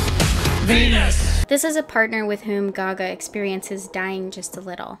 Venus! This is a partner with whom Gaga experiences dying just a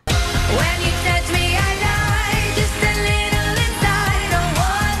little. When you touch me, I die just a little inside. I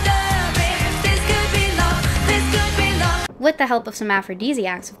wonder if this could be love, this could be love. With the help of some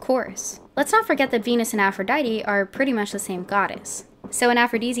aphrodisiacs, of course. Let's not forget that Venus and Aphrodite are pretty much the same goddess. So an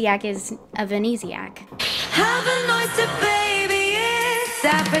aphrodisiac is a Venesiac. Have a noise, baby, it's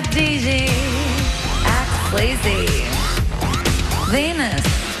aphrodisiac, lazy. Venus.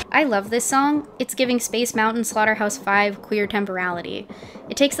 I love this song. It's giving Space Mountain Slaughterhouse 5 queer temporality.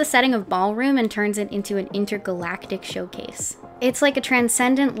 It takes the setting of ballroom and turns it into an intergalactic showcase. It's like a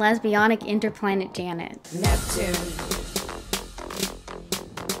transcendent lesbianic interplanet Janet. Neptune.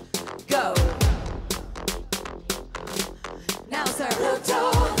 Go. Now, sir.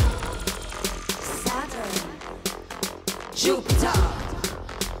 Pluto. Saturn. Jupiter.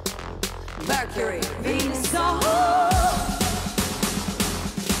 Mercury. Venus.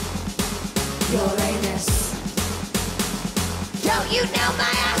 Uranus. Don't you know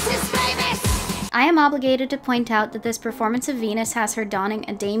my ass is famous? I am obligated to point out that this performance of Venus has her donning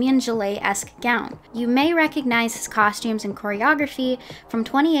a Damien Gillet-esque gown. You may recognize his costumes and choreography from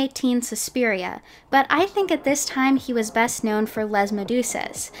 2018's Suspiria, but I think at this time he was best known for Les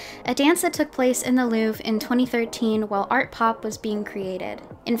Medusas, a dance that took place in the Louvre in 2013 while ARTPOP was being created.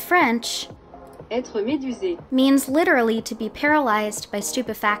 In French, être médusé means literally to be paralyzed by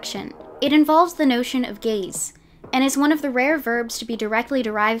stupefaction. It involves the notion of gaze, and is one of the rare verbs to be directly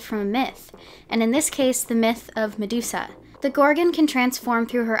derived from a myth, and in this case, the myth of Medusa. The Gorgon can transform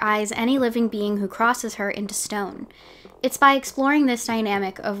through her eyes any living being who crosses her into stone. It's by exploring this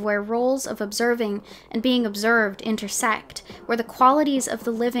dynamic of where roles of observing and being observed intersect, where the qualities of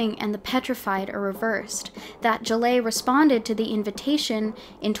the living and the petrified are reversed, that Gillet responded to the invitation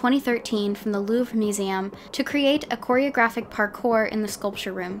in 2013 from the Louvre Museum to create a choreographic parkour in the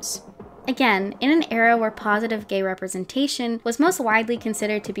sculpture rooms. Again, in an era where positive gay representation was most widely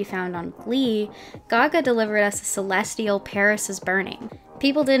considered to be found on Glee, Gaga delivered us a celestial Paris is burning.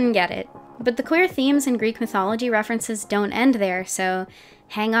 People didn't get it, but the queer themes and Greek mythology references don't end there, so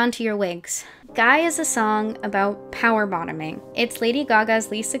hang on to your wigs. Guy is a song about power bottoming. It's Lady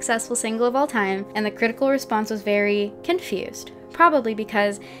Gaga's least successful single of all time, and the critical response was very confused, probably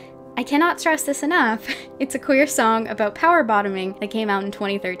because I cannot stress this enough, it's a queer song about power bottoming that came out in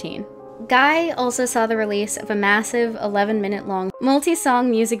 2013. Guy also saw the release of a massive 11-minute long multi-song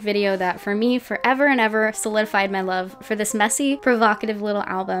music video that for me forever and ever solidified my love for this messy, provocative little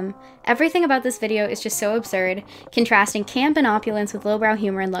album. Everything about this video is just so absurd, contrasting camp and opulence with lowbrow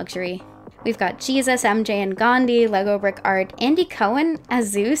humor and luxury. We've got Jesus, MJ, and Gandhi, Lego brick art, Andy Cohen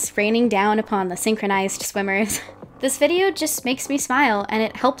as Zeus raining down upon the synchronized swimmers. This video just makes me smile, and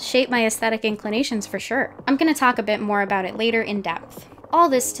it helped shape my aesthetic inclinations for sure. I'm gonna talk a bit more about it later in depth. All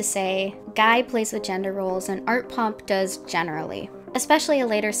this to say, Guy plays with gender roles and ARTPOP does generally. Especially a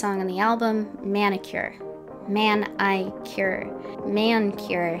later song on the album, Manicure. Man-I-cure.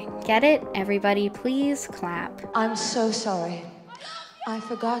 Man-cure. Get it? Everybody please clap. I'm so sorry. I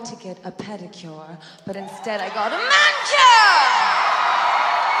forgot to get a pedicure, but instead I got a manicure!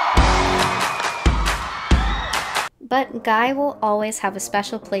 But Guy will always have a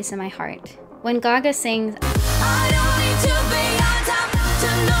special place in my heart. When Gaga sings, I don't need to be on top to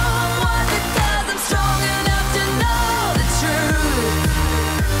know what because I'm strong enough to know the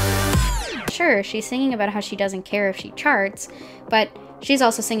truth. Sure, she's singing about how she doesn't care if she charts, but she's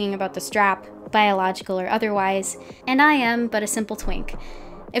also singing about the strap, biological or otherwise, and I am but a simple twink.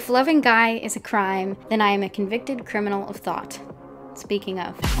 If loving Guy is a crime, then I am a convicted criminal of thought. Speaking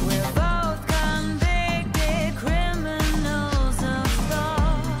of. We're both convicted criminals of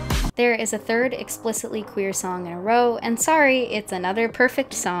thought. There is a third explicitly queer song in a row, and sorry, it's another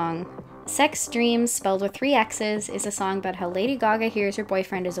perfect song. Sex Dreams, spelled with 3 X's, is a song about how Lady Gaga hears her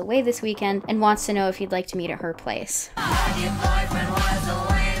boyfriend is away this weekend and wants to know if he'd like to meet at her place. Your boyfriend was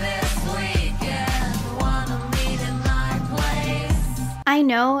away this weekend. I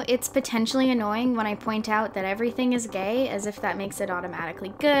know it's potentially annoying when I point out that everything is gay, as if that makes it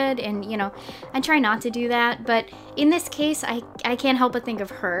automatically good, and you know, I try not to do that, but in this case, I can't help but think of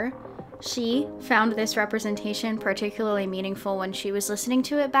her. She found this representation particularly meaningful when she was listening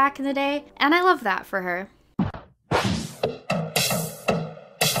to it back in the day, and I love that for her.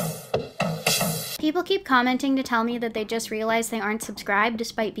 People keep commenting to tell me that they just realized they aren't subscribed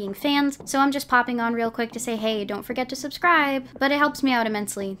despite being fans, so I'm just popping on real quick to say, hey, don't forget to subscribe, but it helps me out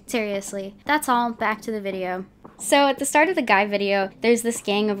immensely, seriously. That's all, back to the video. So at the start of the Guy video, there's this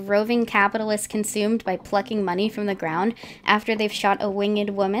gang of roving capitalists consumed by plucking money from the ground after they've shot a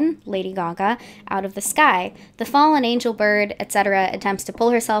winged woman, Lady Gaga, out of the sky. The fallen angel bird, etc. attempts to pull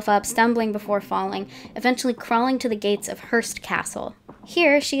herself up, stumbling before falling, eventually crawling to the gates of Hearst Castle.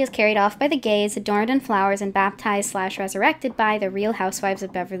 Here, she is carried off by the gays, adorned in flowers, and baptized/resurrected by the Real Housewives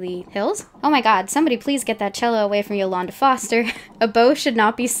of Beverly Hills. Oh my god, somebody please get that cello away from Yolanda Foster. A bow should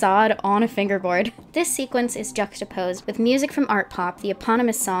not be sawed on a fingerboard. This sequence is juxtaposed with music from ARTPOP, the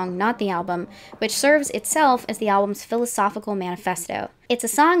eponymous song, not the album, which serves itself as the album's philosophical manifesto. It's a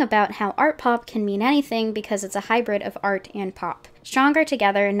song about how art pop can mean anything because it's a hybrid of art and pop, stronger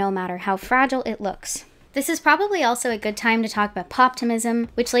together no matter how fragile it looks. This is probably also a good time to talk about poptimism,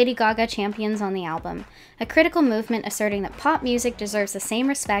 which Lady Gaga champions on the album, a critical movement asserting that pop music deserves the same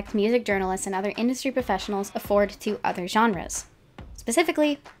respect music journalists and other industry professionals afford to other genres.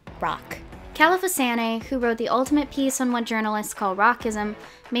 Specifically, rock. Califasane, who wrote the ultimate piece on what journalists call rockism,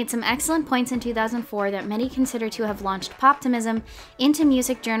 made some excellent points in 2004 that many consider to have launched poptimism into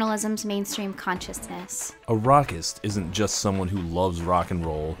music journalism's mainstream consciousness. A rockist isn't just someone who loves rock and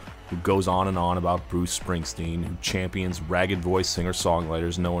roll, who goes on and on about Bruce Springsteen, who champions ragged voice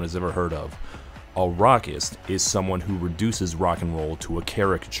singer-songwriters no one has ever heard of. A rockist is someone who reduces rock and roll to a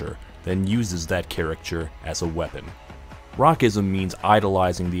caricature, then uses that caricature as a weapon. Rockism means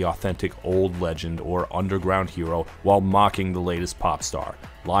idolizing the authentic old legend or underground hero while mocking the latest pop star,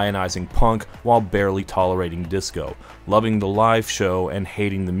 lionizing punk while barely tolerating disco, loving the live show and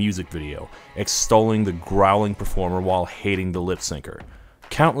hating the music video, extolling the growling performer while hating the lip syncer.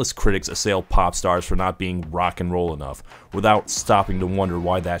 Countless critics assail pop stars for not being rock and roll enough, without stopping to wonder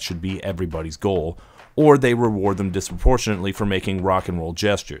why that should be everybody's goal, or they reward them disproportionately for making rock and roll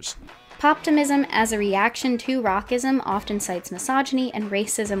gestures. Poptimism, as a reaction to rockism, often cites misogyny and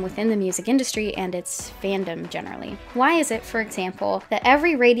racism within the music industry and its fandom generally. Why is it, for example, that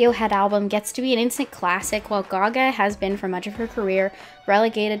every Radiohead album gets to be an instant classic while Gaga has been for much of her career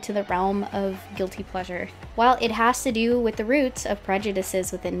relegated to the realm of guilty pleasure? Well, it has to do with the roots of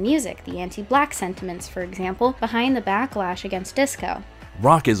prejudices within music, the anti-black sentiments, for example, behind the backlash against disco.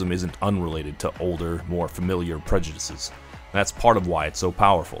 Rockism isn't unrelated to older, more familiar prejudices. That's part of why it's so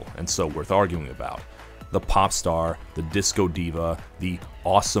powerful and so worth arguing about. The pop star, the disco diva, the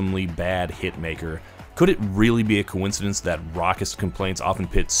awesomely bad hitmaker. Could it really be a coincidence that rockist complaints often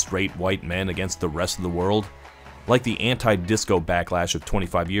pit straight white men against the rest of the world? Like the anti-disco backlash of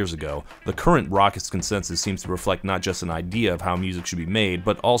 25 years ago, the current rockist consensus seems to reflect not just an idea of how music should be made,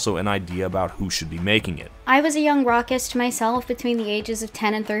 but also an idea about who should be making it. I was a young rockist myself between the ages of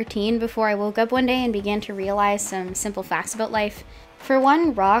 10 and 13 before I woke up one day and began to realize some simple facts about life. For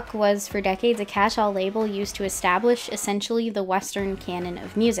one, rock was for decades a catch-all label used to establish essentially the Western canon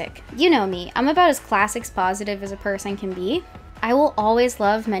of music. You know me, I'm about as classics positive as a person can be. I will always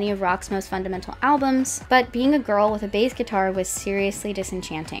love many of rock's most fundamental albums, but being a girl with a bass guitar was seriously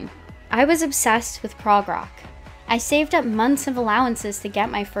disenchanting. I was obsessed with prog rock. I saved up months of allowances to get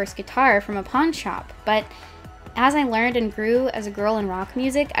my first guitar from a pawn shop, but as I learned and grew as a girl in rock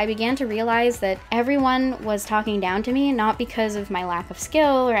music, I began to realize that everyone was talking down to me, not because of my lack of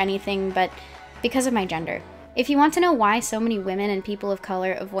skill or anything, but because of my gender. If you want to know why so many women and people of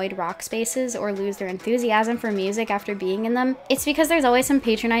color avoid rock spaces or lose their enthusiasm for music after being in them, it's because there's always some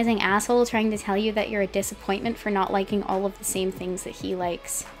patronizing asshole trying to tell you that you're a disappointment for not liking all of the same things that he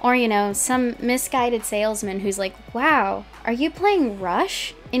likes. Or, you know, some misguided salesman who's like, wow, are you playing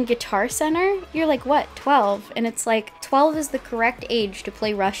Rush in Guitar Center? You're like, what, 12? And it's like, 12 is the correct age to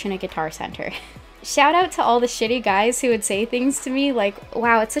play Rush in a Guitar Center. Shout out to all the shitty guys who would say things to me like,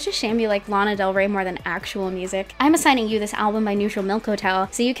 wow, it's such a shame you like Lana Del Rey more than actual music. I'm assigning you this album by Neutral Milk Hotel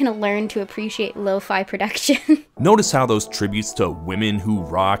so you can learn to appreciate lo-fi production. Notice how those tributes to women who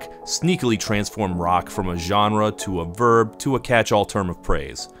rock sneakily transform rock from a genre to a verb to a catch-all term of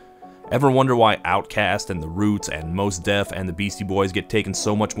praise. Ever wonder why Outkast and The Roots and Mos Def and the Beastie Boys get taken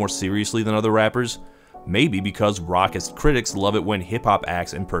so much more seriously than other rappers? Maybe because rockist critics love it when hip-hop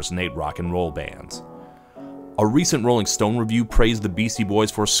acts impersonate rock and roll bands. A recent Rolling Stone review praised the Beastie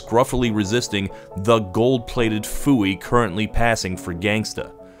Boys for scruffily resisting the gold-plated phooey currently passing for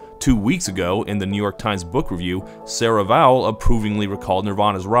gangsta. 2 weeks ago, in the New York Times book review, Sarah Vowell approvingly recalled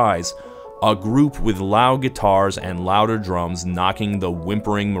Nirvana's Rise, a group with loud guitars and louder drums knocking the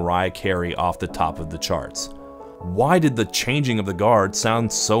whimpering Mariah Carey off the top of the charts. Why did the changing of the guard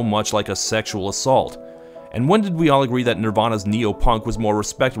sound so much like a sexual assault? And when did we all agree that Nirvana's neo-punk was more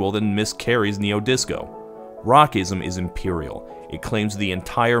respectable than Miss Carey's neo-disco? Rockism is imperial. It claims the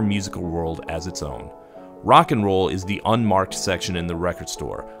entire musical world as its own. Rock and roll is the unmarked section in the record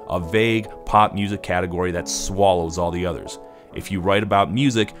store, a vague pop music category that swallows all the others. If you write about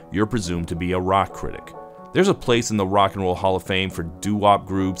music, you're presumed to be a rock critic. There's a place in the Rock and Roll Hall of Fame for doo-wop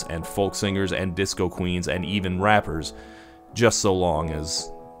groups and folk singers and disco queens and even rappers, just so long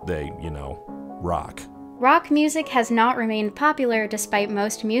as they, rock. Rock music has not remained popular despite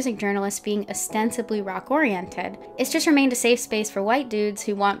most music journalists being ostensibly rock-oriented. It's just remained a safe space for white dudes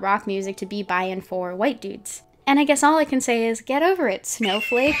who want rock music to be by and for white dudes. And I guess all I can say is, get over it,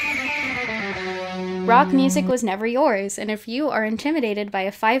 snowflake. Rock music was never yours, and if you are intimidated by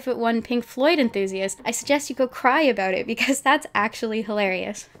a 5'1" Pink Floyd enthusiast, I suggest you go cry about it because that's actually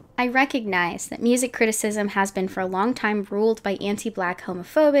hilarious. I recognize that music criticism has been for a long time ruled by anti-black,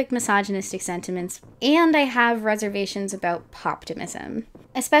 homophobic, misogynistic sentiments, and I have reservations about poptimism.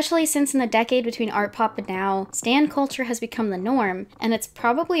 Especially since in the decade between art pop and now, stan culture has become the norm, and it's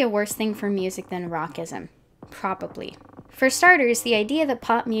probably a worse thing for music than rockism. Probably. For starters, the idea that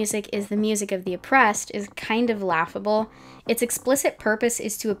pop music is the music of the oppressed is kind of laughable. Its explicit purpose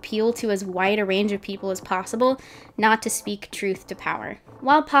is to appeal to as wide a range of people as possible, not to speak truth to power.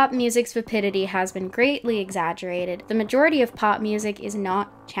 While pop music's vapidity has been greatly exaggerated, the majority of pop music is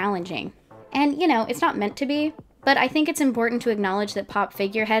not challenging. And, it's not meant to be, but I think it's important to acknowledge that pop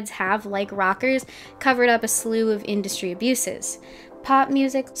figureheads have, like rockers, covered up a slew of industry abuses. Pop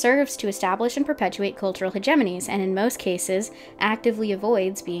music serves to establish and perpetuate cultural hegemonies, and in most cases, actively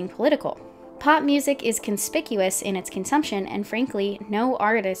avoids being political. Pop music is conspicuous in its consumption, and frankly, no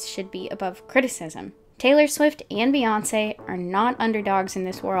artist should be above criticism. Taylor Swift and Beyoncé are not underdogs in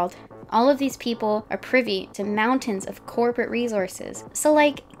this world. All of these people are privy to mountains of corporate resources. So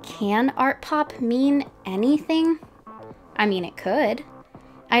can art pop mean anything? I mean, it could.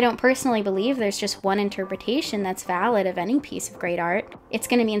 I don't personally believe there's just one interpretation that's valid of any piece of great art. It's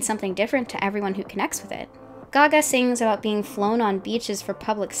going to mean something different to everyone who connects with it. Gaga sings about being flown on beaches for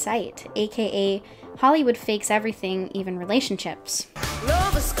public sight, aka Hollywood fakes everything, even relationships.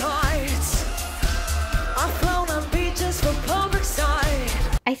 Love is kites. I've flown on beaches for public sight.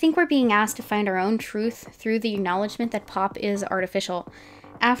 I think we're being asked to find our own truth through the acknowledgement that pop is artificial.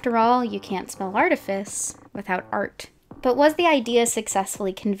 After all, you can't spell artifice without art. But was the idea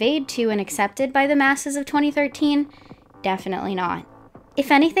successfully conveyed to and accepted by the masses of 2013? Definitely not. If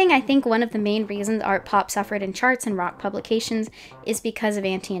anything, I think one of the main reasons art pop suffered in charts and rock publications is because of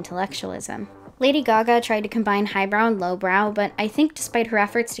anti-intellectualism. Lady Gaga tried to combine highbrow and lowbrow, but I think despite her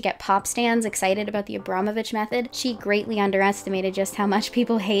efforts to get pop stans excited about the Abramovich method, she greatly underestimated just how much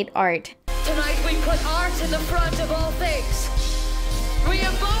people hate art. Tonight we put art in the front of all things. We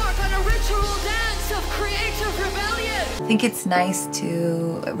embark on a ritual dance of creative rebellion. I think it's nice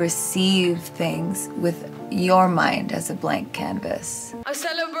to receive things with your mind as a blank canvas. A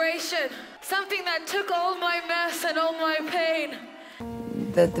celebration, something that took all my mess and all my pain.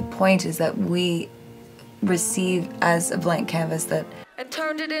 The point is that we receive as a blank canvas that and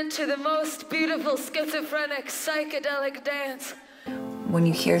turned it into the most beautiful schizophrenic psychedelic dance. When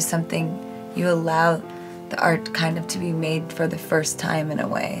you hear something, you allow the art kind of to be made for the first time in a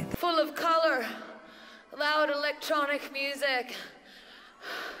way. Full of color, loud electronic music,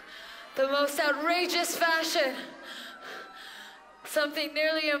 the most outrageous fashion, something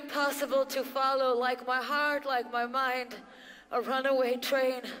nearly impossible to follow, like my heart, like my mind, a runaway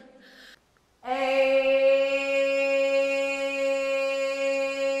train.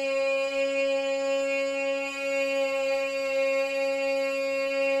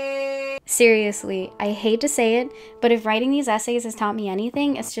 Seriously, I hate to say it, but if writing these essays has taught me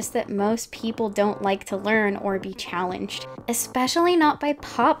anything, it's just that most people don't like to learn or be challenged. Especially not by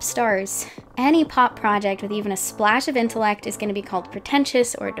pop stars. Any pop project with even a splash of intellect is going to be called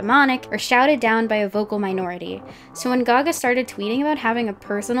pretentious or demonic or shouted down by a vocal minority. So when Gaga started tweeting about having a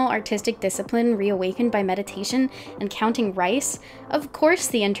personal artistic discipline reawakened by meditation and counting rice, of course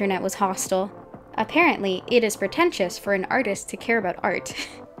the internet was hostile. Apparently, it is pretentious for an artist to care about art.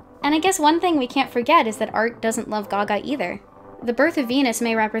 And I guess one thing we can't forget is that art doesn't love Gaga either. The Birth of Venus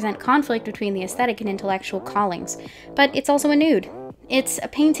may represent conflict between the aesthetic and intellectual callings, but it's also a nude. It's a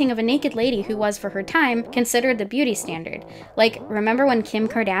painting of a naked lady who was, for her time, considered the beauty standard. Like, remember when Kim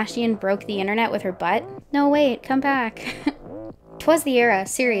Kardashian broke the internet with her butt? No, wait, come back. 'Twas the era,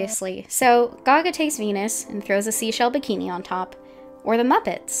 seriously. So, Gaga takes Venus and throws a seashell bikini on top. Or the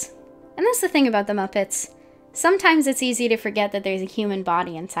Muppets. And that's the thing about the Muppets. Sometimes it's easy to forget that there's a human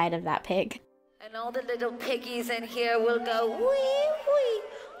body inside of that pig. And all the little piggies in here will go wee wee,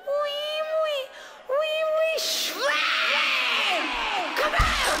 wee wee, wee wee, shway! Come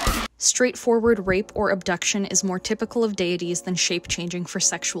on! Straightforward rape or abduction is more typical of deities than shape-changing for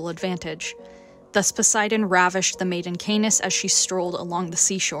sexual advantage. Thus Poseidon ravished the maiden Canis as she strolled along the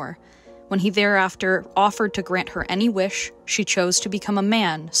seashore. When he thereafter offered to grant her any wish, she chose to become a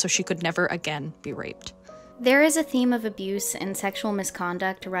man so she could never again be raped. There is a theme of abuse and sexual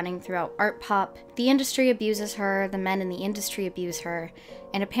misconduct running throughout art pop. The industry abuses her, the men in the industry abuse her,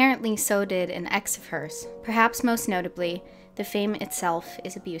 and apparently so did an ex of hers. Perhaps most notably, the fame itself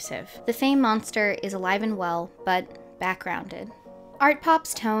is abusive. The fame monster is alive and well, but backgrounded. Art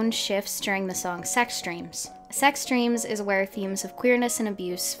pop's tone shifts during the song Sex Dreams. Sex Dreams is where themes of queerness and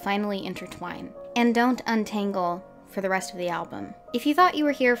abuse finally intertwine, and don't untangle for the rest of the album. If you thought you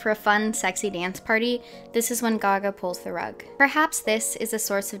were here for a fun, sexy dance party, this is when Gaga pulls the rug. Perhaps this is a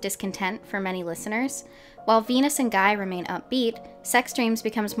source of discontent for many listeners. While Venus and Guy remain upbeat, Sex Dreams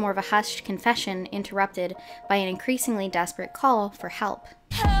becomes more of a hushed confession interrupted by an increasingly desperate call for help.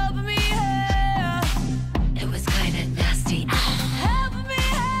 Help me, It was kinda nasty.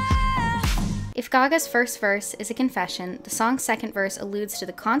 If Gaga's first verse is a confession, the song's second verse alludes to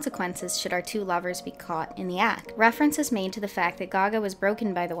the consequences should our two lovers be caught in the act. Reference is made to the fact that Gaga was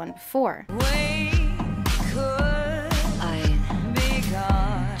broken by the one before.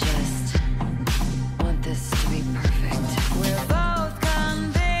 Just want this to be perfect. We're both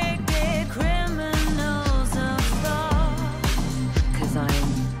convicted criminals of thought. 'Cause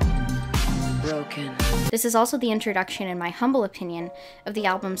I'm broken. This is also the introduction, in my humble opinion, of the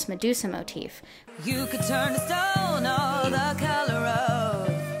album's Medusa motif. You could turn to stone all the color of,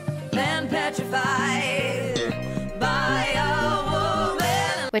 then petrified by a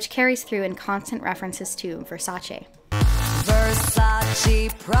woman. Which carries through in constant references to Versace.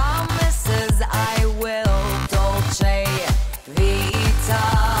 Versace promises I will Dolce Vita.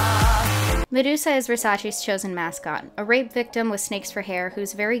 Medusa is Versace's chosen mascot, a rape victim with snakes for hair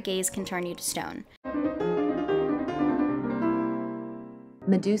whose very gaze can turn you to stone.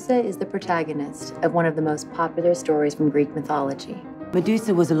 Medusa is the protagonist of one of the most popular stories from Greek mythology.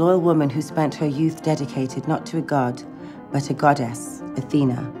 Medusa was a loyal woman who spent her youth dedicated not to a god, but a goddess,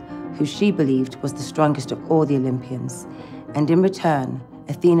 Athena, who she believed was the strongest of all the Olympians. And in return,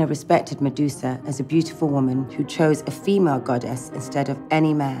 Athena respected Medusa as a beautiful woman who chose a female goddess instead of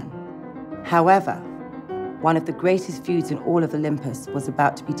any man. However, one of the greatest feuds in all of Olympus was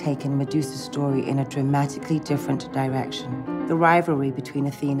about to be taken Medusa's story in a dramatically different direction. The rivalry between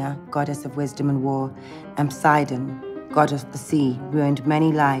Athena, goddess of wisdom and war, and Poseidon, god of the sea, ruined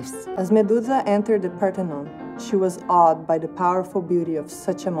many lives. As Medusa entered the Parthenon, she was awed by the powerful beauty of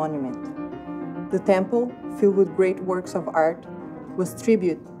such a monument. The temple, filled with great works of art, was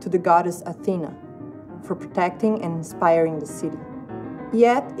tribute to the goddess Athena for protecting and inspiring the city.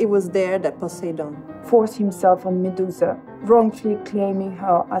 Yet it was there that Poseidon forced himself on Medusa, wrongfully claiming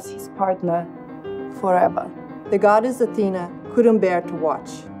her as his partner forever. The goddess Athena couldn't bear to watch.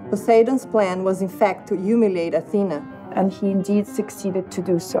 Poseidon's plan was in fact to humiliate Athena, and he indeed succeeded to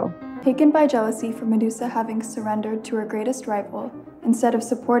do so. Taken by jealousy for Medusa having surrendered to her greatest rival, instead of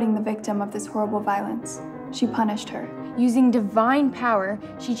supporting the victim of this horrible violence, she punished her. Using divine power,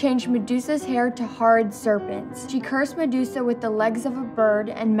 she changed Medusa's hair to horrid serpents. She cursed Medusa with the legs of a bird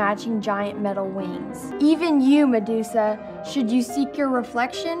and matching giant metal wings. Even you, Medusa, should you seek your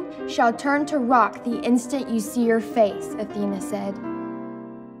reflection, shall turn to rock the instant you see your face, Athena said.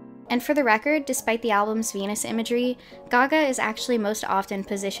 And for the record, despite the album's Venus imagery, Gaga is actually most often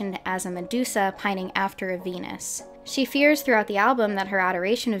positioned as a Medusa pining after a Venus. She fears throughout the album that her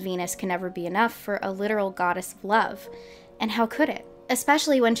adoration of Venus can never be enough for a literal goddess of love. And how could it?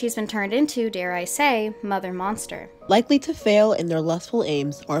 Especially when she's been turned into, dare I say, Mother Monster. Likely to fail in their lustful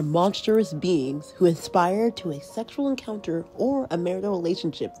aims are monstrous beings who aspire to a sexual encounter or a marital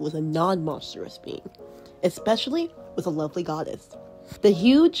relationship with a non-monstrous being, especially with a lovely goddess. The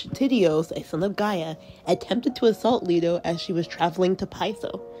huge Tityos, a son of Gaia, attempted to assault Leto as she was traveling to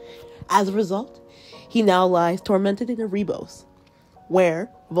Pytho. As a result, he now lies tormented in Erebos, where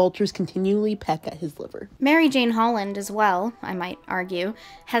vultures continually peck at his liver. Mary Jane Holland, as well, I might argue,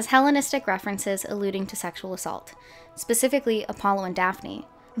 has Hellenistic references alluding to sexual assault, specifically Apollo and Daphne.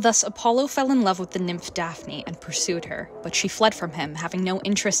 Thus, Apollo fell in love with the nymph Daphne and pursued her, but she fled from him, having no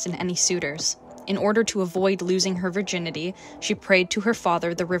interest in any suitors. In order to avoid losing her virginity, she prayed to her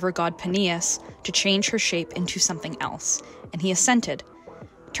father, the river god Peneus, to change her shape into something else, and he assented,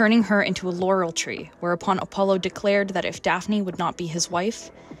 turning her into a laurel tree, whereupon Apollo declared that if Daphne would not be his wife,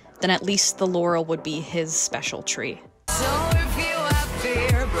 then at least the laurel would be his special tree. So if you have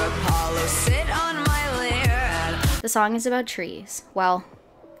fear, Apollo, sit on my lyre. The song is about trees. Well,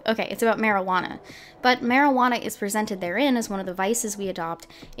 okay, it's about marijuana. But marijuana is presented therein as one of the vices we adopt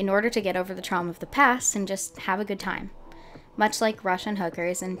in order to get over the trauma of the past and just have a good time. Much like Russian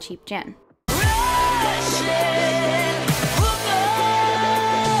hookers and cheap gin.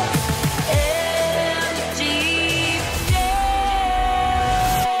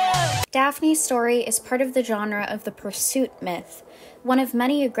 Daphne's story is part of the genre of the pursuit myth, one of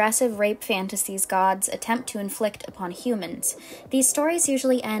many aggressive rape fantasies gods attempt to inflict upon humans. These stories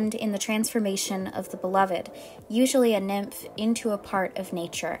usually end in the transformation of the beloved, usually a nymph, into a part of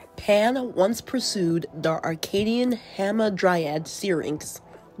nature. Pan once pursued the Arcadian hamadryad Syrinx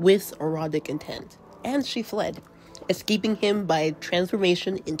with erotic intent, and she fled, escaping him by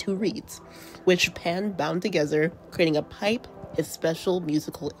transformation into reeds, which Pan bound together, creating a pipe, his special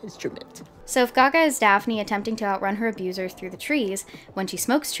musical instrument. So if Gaga is Daphne attempting to outrun her abusers through the trees, when she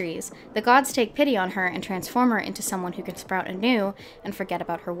smokes trees, the gods take pity on her and transform her into someone who can sprout anew and forget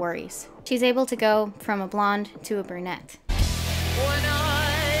about her worries. She's able to go from a blonde to a brunette. When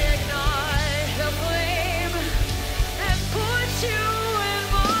I ignite the flame and put you in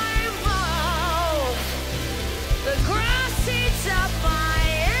my mouth, the grass eats up my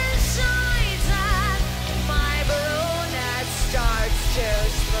insides and my brunette starts to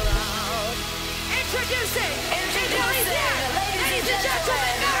sprout. Introducing, ladies and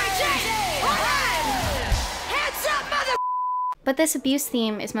gentlemen, Mary Jane! Hands up, mother! But this abuse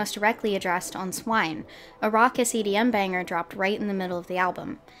theme is most directly addressed on Swine, a raucous EDM banger dropped right in the middle of the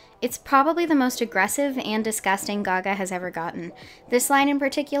album. It's probably the most aggressive and disgusting Gaga has ever gotten. This line in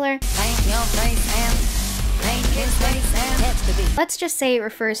particular, let's just say it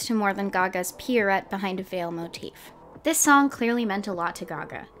refers to more than Gaga's pirouette behind a veil motif. This song clearly meant a lot to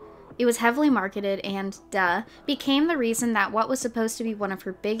Gaga. It was heavily marketed and, became the reason that what was supposed to be one of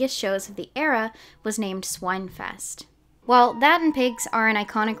her biggest shows of the era was named Swinefest. Well, that and pigs are an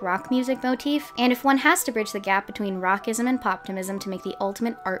iconic rock music motif, and if one has to bridge the gap between rockism and poptimism to make the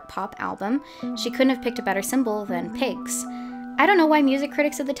ultimate art pop album, she couldn't have picked a better symbol than pigs. I don't know why music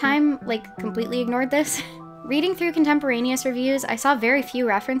critics at the time, completely ignored this. Reading through contemporaneous reviews, I saw very few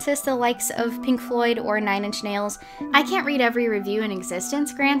references to the likes of Pink Floyd or Nine Inch Nails. I can't read every review in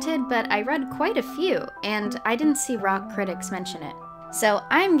existence, granted, but I read quite a few, and I didn't see rock critics mention it. So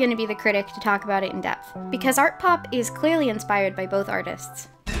I'm gonna be the critic to talk about it in depth, because art pop is clearly inspired by both artists.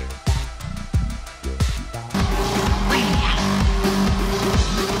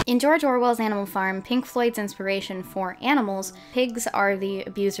 In George Orwell's Animal Farm, Pink Floyd's inspiration for animals, pigs are the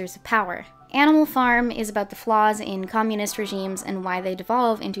abusers of power. Animal Farm is about the flaws in communist regimes and why they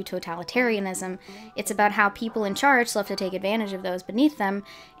devolve into totalitarianism. It's about how people in charge love to take advantage of those beneath them,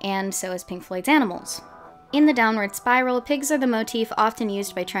 and so is Pink Floyd's Animals. In the downward spiral, pigs are the motif often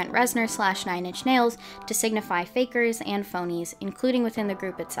used by Trent Reznor / Nine Inch Nails to signify fakers and phonies, including within the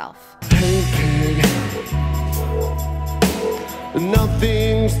group itself. Hey pig,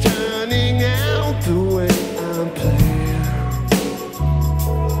 nothing's turning out the way I planned.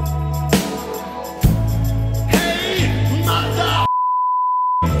 Hey, mother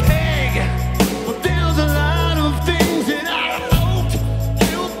pig, well, there's a lot of things that I hoped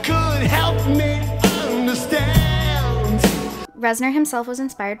you could help me understand. Reznor himself was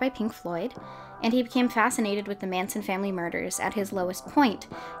inspired by Pink Floyd, and he became fascinated with the Manson family murders at his lowest point,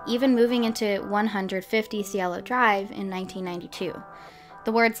 even moving into 150 Cielo Drive in 1992.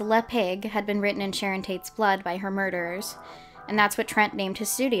 The words Le Pig had been written in Sharon Tate's blood by her murderers, and that's what Trent named his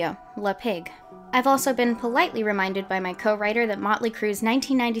studio, Le Pig. I've also been politely reminded by my co-writer that Motley Crue's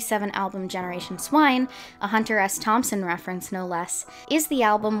 1997 album Generation Swine, a Hunter S. Thompson reference no less, is the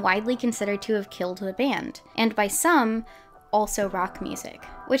album widely considered to have killed the band, and by some, also rock music,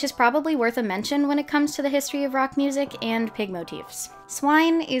 which is probably worth a mention when it comes to the history of rock music and pig motifs.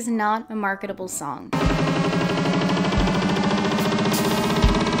 Swine is not a marketable song.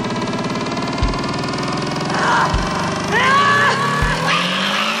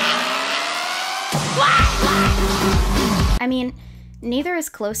 I mean, Neither is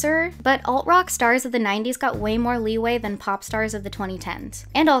Closer, but alt-rock stars of the 90s got way more leeway than pop stars of the 2010s.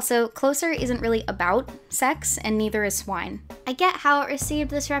 And also, Closer isn't really about sex, and neither is Swine. I get how it received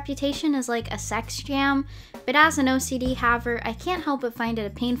this reputation as like a sex jam, but as an OCD haver, I can't help but find it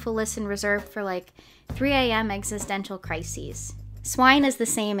a painful listen reserved for like 3 a.m. existential crises. Swine is the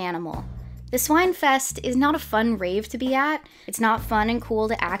same animal. The Swine Fest is not a fun rave to be at. It's not fun and cool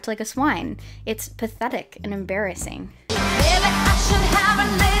to act like a swine. It's pathetic and embarrassing.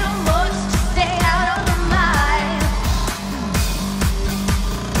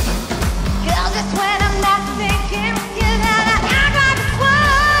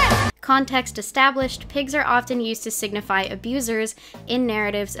 Context established, pigs are often used to signify abusers in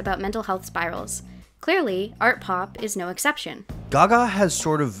narratives about mental health spirals. Clearly, ARTPOP is no exception. Gaga has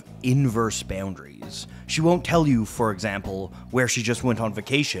sort of inverse boundaries. She won't tell you, for example, where she just went on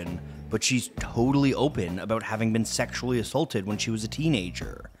vacation, but she's totally open about having been sexually assaulted when she was a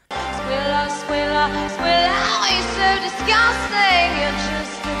teenager. Squilla, squilla, squilla, oh, you're so disgusting, you're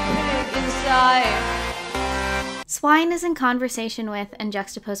just a pig inside. Swine is in conversation with and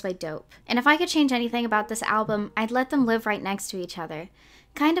juxtaposed by Dope. And if I could change anything about this album, I'd let them live right next to each other.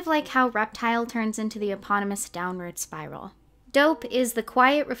 Kind of like how Reptile turns into the eponymous downward spiral. Dope is the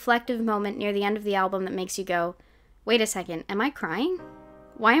quiet, reflective moment near the end of the album that makes you go, wait a second, am I crying?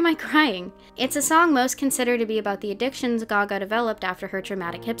 Why am I crying? It's a song most consider to be about the addictions Gaga developed after her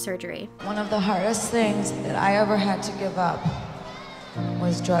traumatic hip surgery. One of the hardest things that I ever had to give up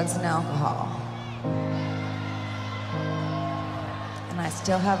was drugs and alcohol. And I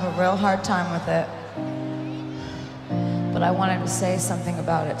still have a real hard time with it. But I wanted to say something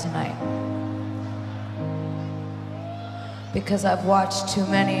about it tonight. Because I've watched too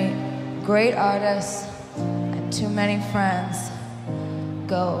many great artists and too many friends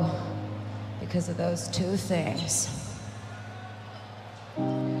go because of those two things.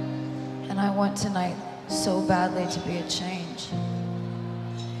 And I want tonight so badly to be a change.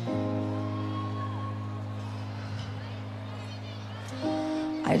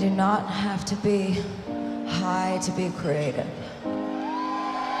 I do not have to be high to be creative.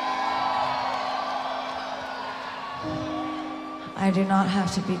 I do not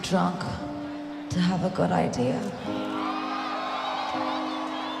have to be drunk to have a good idea.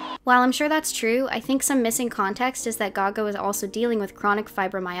 While I'm sure that's true, I think some missing context is that Gaga was also dealing with chronic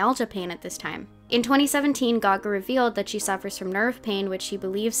fibromyalgia pain at this time. In 2017, Gaga revealed that she suffers from nerve pain, which she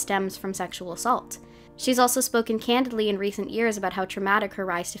believes stems from sexual assault. She's also spoken candidly in recent years about how traumatic her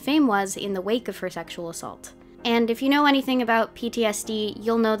rise to fame was in the wake of her sexual assault. And if you know anything about PTSD,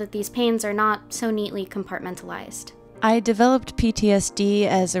 you'll know that these pains are not so neatly compartmentalized. I developed PTSD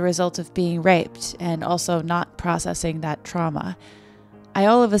as a result of being raped and also not processing that trauma. I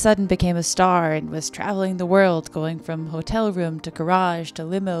all of a sudden became a star and was traveling the world, going from hotel room to garage to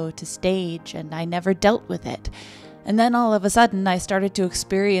limo to stage, and I never dealt with it. And then all of a sudden I started to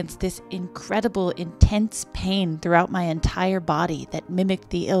experience this incredible, intense pain throughout my entire body that mimicked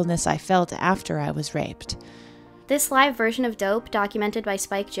the illness I felt after I was raped. This live version of Dope, documented by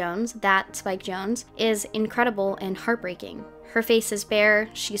Spike Jonze, that Spike Jonze, is incredible and heartbreaking. Her face is bare,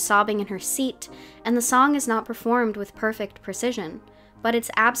 she's sobbing in her seat, and the song is not performed with perfect precision, but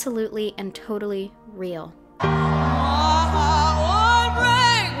it's absolutely and totally real.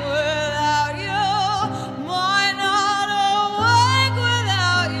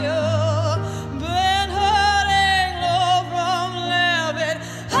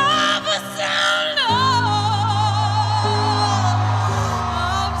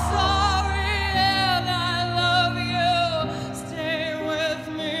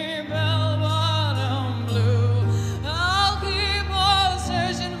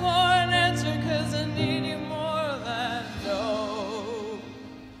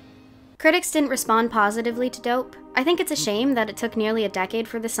 Critics didn't respond positively to Dope. I think it's a shame that it took nearly a decade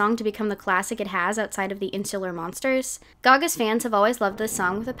for the song to become the classic it has outside of the Insular Monsters. Gaga's fans have always loved this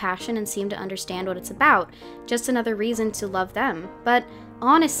song with a passion and seem to understand what it's about, just another reason to love them. But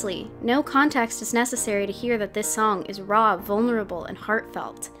honestly, no context is necessary to hear that this song is raw, vulnerable, and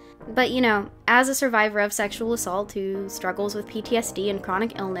heartfelt. But you know, as a survivor of sexual assault who struggles with PTSD and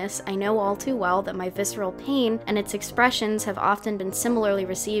chronic illness, I know all too well that my visceral pain and its expressions have often been similarly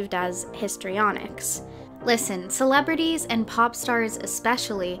received as histrionics. Listen, celebrities and pop stars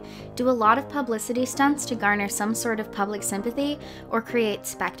especially do a lot of publicity stunts to garner some sort of public sympathy or create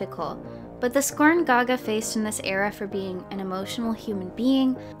spectacle. But the scorn Gaga faced in this era for being an emotional human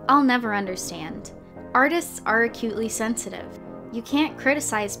being, I'll never understand. Artists are acutely sensitive. You can't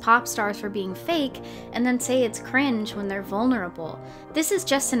criticize pop stars for being fake and then say it's cringe when they're vulnerable. This is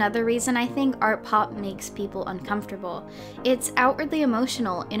just another reason I think art pop makes people uncomfortable. It's outwardly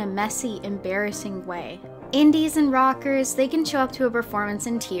emotional in a messy, embarrassing way. Indies and rockers, they can show up to a performance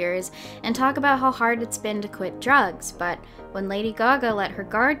in tears and talk about how hard it's been to quit drugs, but when Lady Gaga let her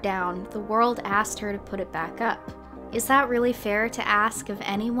guard down, the world asked her to put it back up. Is that really fair to ask of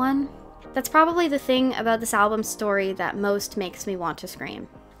anyone? That's probably the thing about this album's story that most makes me want to scream.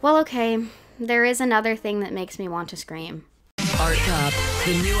 Well, okay, there is another thing that makes me want to scream. Art Pop,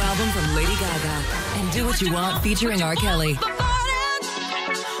 the new album from Lady Gaga, and Do What You Want featuring R. Kelly.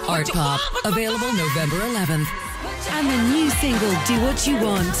 Art Pop, available November 11th. And the new single, Do What You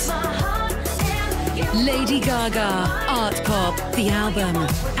Want. Lady Gaga, Art Pop, the album,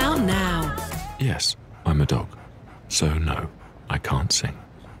 out now. Yes, I'm a dog, so no, I can't sing.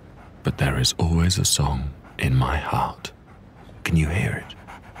 But there is always a song in my heart. Can you hear it?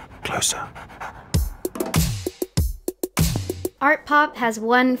 Closer. Art pop has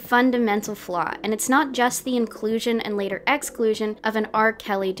one fundamental flaw, and it's not just the inclusion and later exclusion of an R.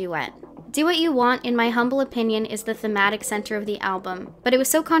 Kelly duet. Do What You Want, in my humble opinion, is the thematic center of the album, but it was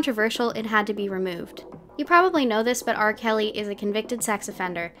so controversial it had to be removed. You probably know this, but R. Kelly is a convicted sex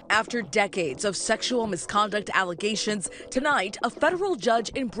offender. After decades of sexual misconduct allegations, tonight, a federal judge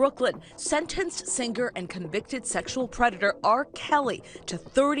in Brooklyn sentenced singer and convicted sexual predator R. Kelly to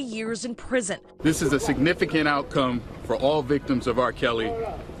 30 years in prison. This is a significant outcome for all victims of R. Kelly,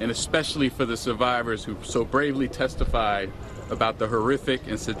 and especially for the survivors who so bravely testified about the horrific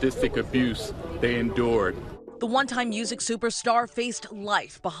and sadistic abuse they endured. The one-time music superstar faced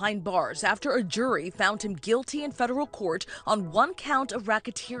life behind bars after a jury found him guilty in federal court on 1 count of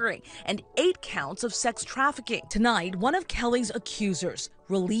racketeering and 8 counts of sex trafficking. Tonight, one of Kelly's accusers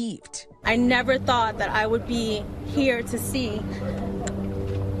relieved. I never thought that I would be here to see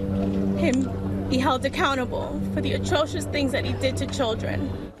him be held accountable for the atrocious things that he did to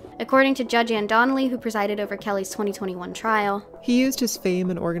children. According to Judge Ann Donnelly, who presided over Kelly's 2021 trial, he used his fame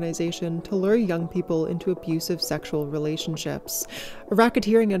and organization to lure young people into abusive sexual relationships, a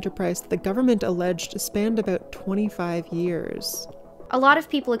racketeering enterprise that the government alleged spanned about 25 years. A lot of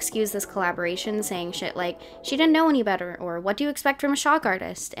people excuse this collaboration, saying shit like, she didn't know any better, or what do you expect from a shock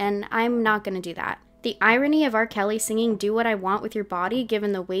artist? And I'm not gonna do that. The irony of R. Kelly singing Do What I Want with Your Body,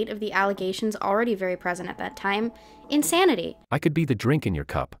 given the weight of the allegations already very present at that time, insanity. I could be the drink in your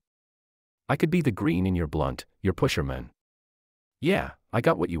cup. I could be the green in your blunt, your pusherman. Yeah, I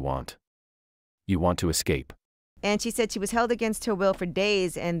got what you want. You want to escape. And she said she was held against her will for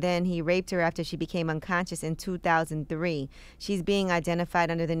days, and then he raped her after she became unconscious in 2003. She's being identified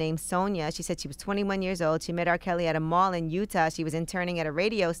under the name Sonia. She said she was 21 years old. She met R. Kelly at a mall in Utah. She was interning at a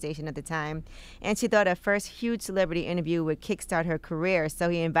radio station at the time. And she thought her first huge celebrity interview would kickstart her career. So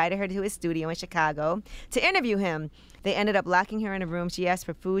he invited her to his studio in Chicago to interview him. They ended up locking her in a room. She asked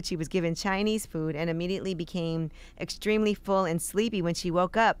for food. She was given Chinese food and immediately became extremely full and sleepy when she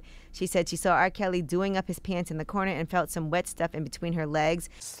woke up. She said she saw R. Kelly doing up his pants in the corner and felt some wet stuff in between her legs.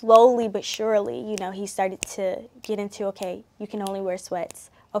 Slowly but surely, you know, he started to get into, okay, you can only wear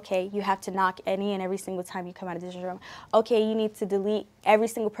sweats. Okay, you have to knock any and every single time you come out of this room. Okay, you need to delete every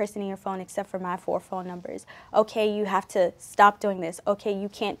single person in your phone except for my 4 phone numbers. Okay, you have to stop doing this. Okay, you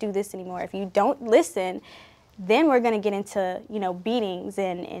can't do this anymore. If you don't listen, then we're going to get into, you know, beatings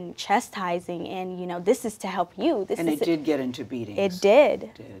and chastising, and, you know, this is to help you. And it did get into beatings. It did.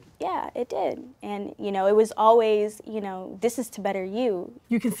 It did. Yeah, it did. And, you know, it was always, you know, this is to better you.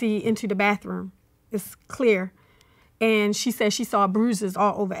 You can see into the bathroom. It's clear. And she said she saw bruises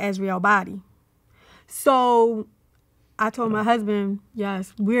all over Azriel's body. So I told my husband,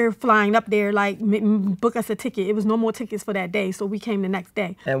 yes, we're flying up there, like, book us a ticket. It was no more tickets for that day, so we came the next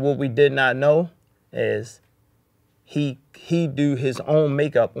day. And what we did not know is he do his own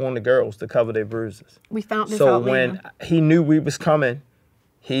makeup on the girls to cover their bruises. We found this so out when later. He knew we was coming,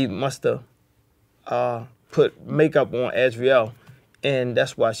 he must have put makeup on Azriel, and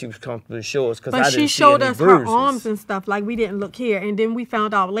that's why she was comfortable to show us, because I didn't see any bruises. But she showed us her arms and stuff, like we didn't look here. And then we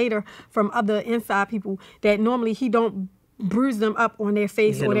found out later from other inside people that normally he don't bruise them up on their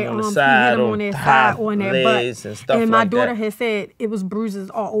face or their arms. He hit them on their side or on their butt. And my daughter had said it was bruises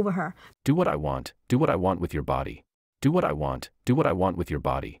all over her. Do what I want. Do what I want with your body. Do what I want. Do what I want with your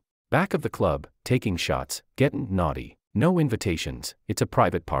body. Back of the club, taking shots, getting naughty. No invitations. It's a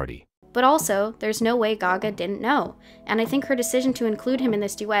private party. But also, there's no way Gaga didn't know, and I think her decision to include him in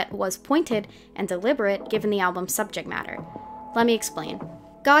this duet was pointed and deliberate given the album's subject matter. Let me explain.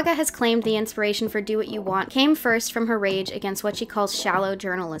 Gaga has claimed the inspiration for Do What You Want came first from her rage against what she calls shallow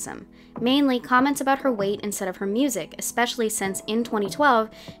journalism, mainly comments about her weight instead of her music, especially since in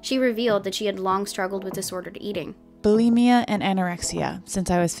 2012 she revealed that she had long struggled with disordered eating. Bulimia and anorexia since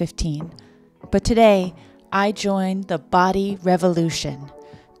I was 15. But today, I joined the body revolution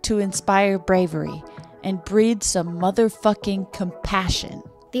to inspire bravery and breed some motherfucking compassion.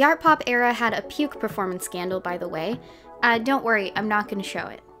 The art pop era had a puke performance scandal, by the way. Don't worry, I'm not going to show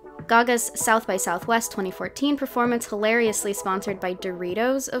it. Gaga's South by Southwest 2014 performance, hilariously sponsored by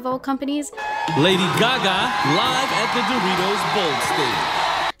Doritos of all companies, Lady Gaga live at the Doritos Bold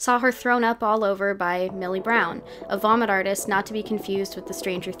stage, saw her thrown up all over by Millie Brown, a vomit artist not to be confused with the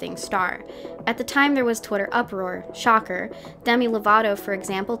Stranger Things star. At the time, there was Twitter uproar. Shocker. Demi Lovato, for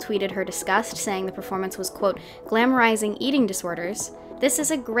example, tweeted her disgust, saying the performance was, quote, glamorizing eating disorders. This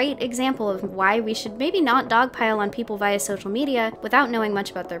is a great example of why we should maybe not dogpile on people via social media without knowing much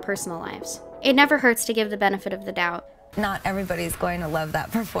about their personal lives. It never hurts to give the benefit of the doubt. Not everybody's going to love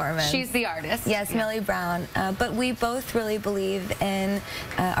that performance. She's the artist. Yes, Millie Brown. But we both really believe in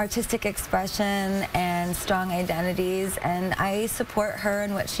artistic expression and strong identities, and I support her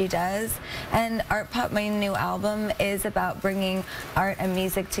and what she does. And Art Pop, my new album, is about bringing art and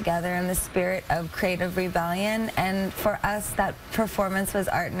music together in the spirit of creative rebellion. And for us, that performance was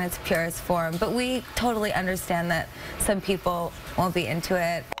art in its purest form. But we totally understand that some people won't be into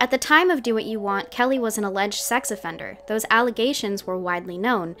it. At the time of Do What You Want, Kelly was an alleged sex offender. Those allegations were widely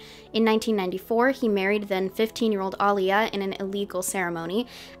known. In 1994, he married then 15-year-old Aaliyah in an illegal ceremony.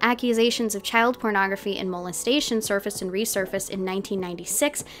 Accusations of child pornography and molestation surfaced and resurfaced in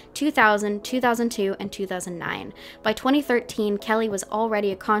 1996, 2000, 2002, and 2009. By 2013, Kelly was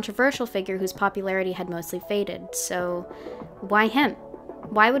already a controversial figure whose popularity had mostly faded. So, why him?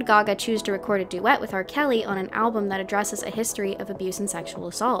 Why would Gaga choose to record a duet with R. Kelly on an album that addresses a history of abuse and sexual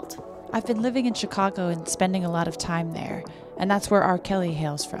assault? I've been living in Chicago and spending a lot of time there, and that's where R. Kelly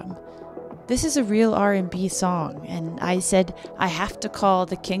hails from. This is a real R&B song, and I said I have to call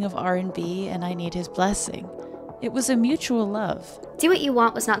the king of R&B and I need his blessing. It was a mutual love. Do What You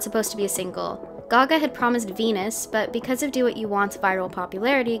Want was not supposed to be a single. Gaga had promised Venus, but because of Do What You Want's viral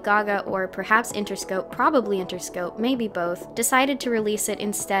popularity, Gaga, or perhaps Interscope, probably Interscope, maybe both, decided to release it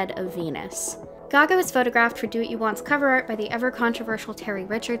instead of Venus. Gaga was photographed for Do What You Want's cover art by the ever-controversial Terry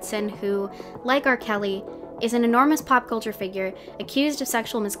Richardson, who, like R. Kelly, is an enormous pop culture figure accused of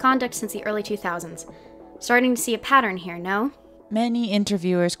sexual misconduct since the early 2000s. Starting to see a pattern here, no? Many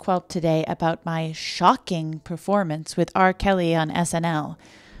interviewers quelled today about my shocking performance with R. Kelly on SNL.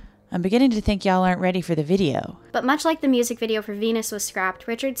 I'm beginning to think y'all aren't ready for the video. But much like the music video for Venus was scrapped,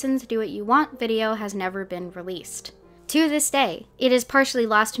 Richardson's Do What You Want video has never been released. To this day, it is partially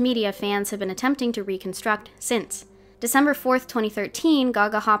lost media fans have been attempting to reconstruct since. December 4th, 2013,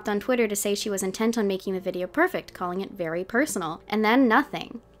 Gaga hopped on Twitter to say she was intent on making the video perfect, calling it very personal, and then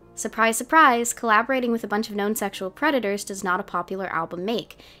nothing. Surprise, surprise, collaborating with a bunch of known sexual predators does not a popular album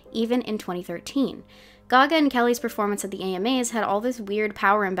make, even in 2013. Gaga and Kelly's performance at the AMAs had all this weird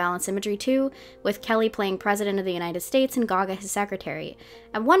power imbalance imagery too, with Kelly playing President of the United States and Gaga his secretary.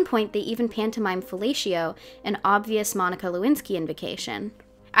 At one point, they even pantomimed fellatio, an obvious Monica Lewinsky invocation.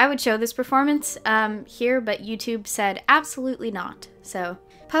 I would show this performance here, but YouTube said absolutely not, so.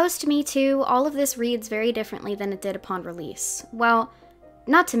 Post Me Too, all of this reads very differently than it did upon release. Well,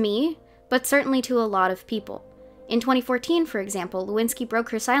 not to me, but certainly to a lot of people. In 2014, for example, Lewinsky broke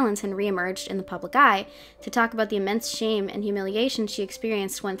her silence and reemerged in the public eye to talk about the immense shame and humiliation she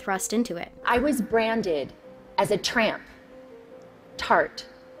experienced when thrust into it. I was branded as a tramp, tart,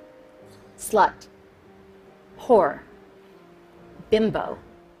 slut, whore, bimbo,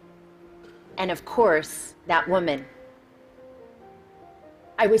 and of course, that woman.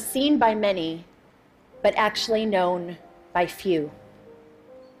 I was seen by many, but actually known by few.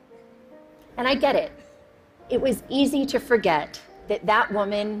 And I get it. It was easy to forget that that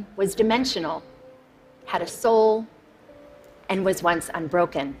woman was dimensional, had a soul, and was once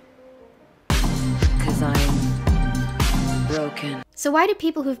unbroken. 'Cause I'm broken. So why do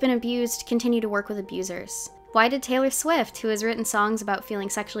people who've been abused continue to work with abusers? Why did Taylor Swift, who has written songs about feeling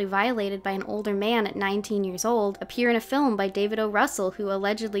sexually violated by an older man at 19 years old, appear in a film by David O. Russell, who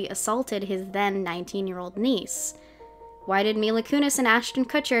allegedly assaulted his then 19-year-old niece? Why did Mila Kunis and Ashton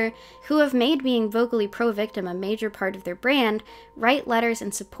Kutcher, who have made being vocally pro-victim a major part of their brand, write letters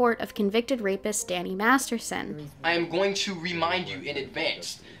in support of convicted rapist Danny Masterson? I am going to remind you in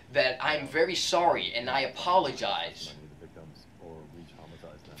advance that I am very sorry and I apologize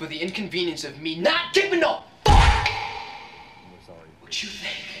for the inconvenience of me not giving a fuck what you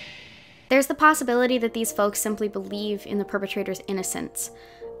think. There's the possibility that these folks simply believe in the perpetrator's innocence,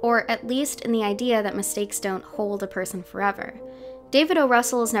 or at least in the idea that mistakes don't hold a person forever. David O.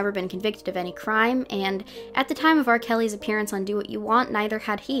 Russell has never been convicted of any crime, and at the time of R. Kelly's appearance on Do What You Want, neither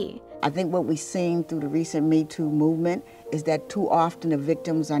had he. I think what we've seen through the recent Me Too movement is that too often the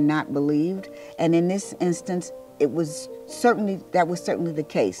victims are not believed, and in this instance, that was certainly the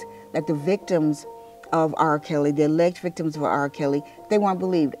case, that the victims of R. Kelly, the alleged victims of R. Kelly, they weren't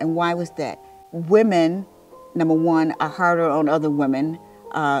believed. And why was that? Women, number one, are harder on other women,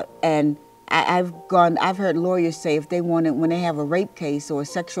 and I've heard lawyers say if when they have a rape case or a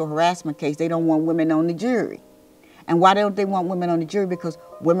sexual harassment case, they don't want women on the jury. And why don't they want women on the jury? Because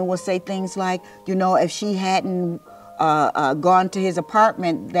women will say things like, you know, if she hadn't gone to his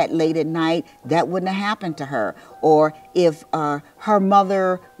apartment that late at night, that wouldn't have happened to her. Or if her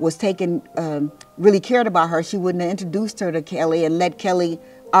mother was really cared about her, she wouldn't have introduced her to Kelly and let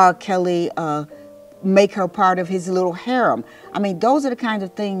R. Kelly make her part of his little harem. I mean, those are the kinds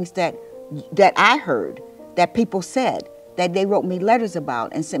of things that I heard, that people said, that they wrote me letters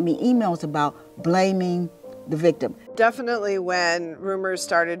about and sent me emails about, blaming the victim. Definitely when rumors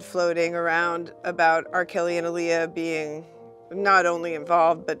started floating around about R. Kelly and Aaliyah being not only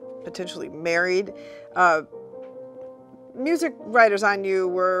involved but potentially married, music writers I knew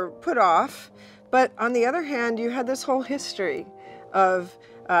were put off. But on the other hand, you had this whole history of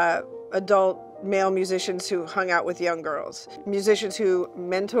adult male musicians who hung out with young girls, musicians who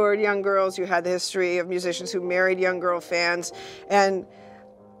mentored young girls. You had the history of musicians who married young girl fans. And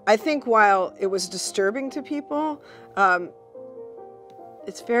I think while it was disturbing to people,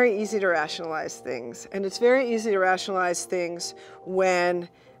 it's very easy to rationalize things. And it's very easy to rationalize things when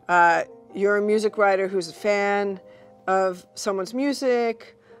you're a music writer who's a fan of someone's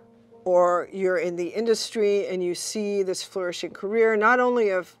music, or you're in the industry and you see this flourishing career, not only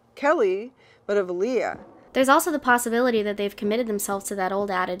of Kelly, but of Aaliyah. There's also the possibility that they've committed themselves to that old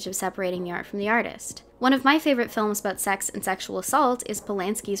adage of separating the art from the artist. One of my favorite films about sex and sexual assault is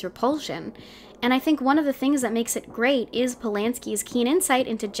Polanski's Repulsion, and I think one of the things that makes it great is Polanski's keen insight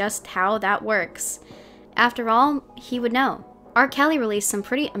into just how that works. After all, he would know. R. Kelly released some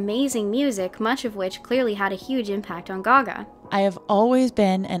pretty amazing music, much of which clearly had a huge impact on Gaga. I have always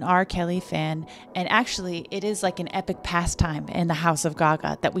been an R. Kelly fan, and actually it is like an epic pastime in the house of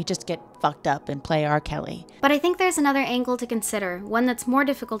Gaga that we just get fucked up and play R. Kelly. But I think there's another angle to consider, one that's more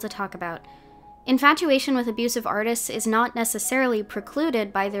difficult to talk about. Infatuation with abusive artists is not necessarily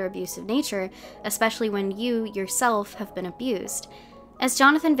precluded by their abusive nature, especially when you, yourself, have been abused. As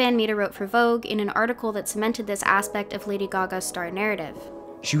Jonathan Van Meter wrote for Vogue in an article that cemented this aspect of Lady Gaga's star narrative.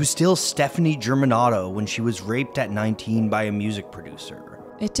 She was still Stephanie Germanato when she was raped at 19 by a music producer.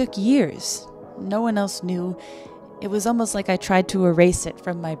 It took years. No one else knew. It was almost like I tried to erase it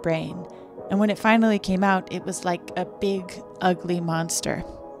from my brain. And when it finally came out, it was like a big, ugly monster.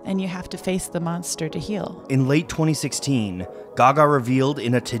 And you have to face the monster to heal. In late 2016, Gaga revealed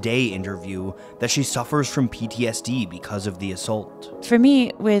in a Today interview that she suffers from PTSD because of the assault. For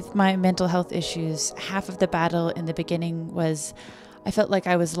me, with my mental health issues, half of the battle in the beginning was I felt like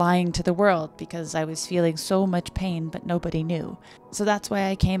I was lying to the world because I was feeling so much pain, but nobody knew. So that's why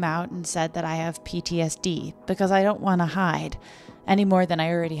I came out and said that I have PTSD, because I don't want to hide any more than I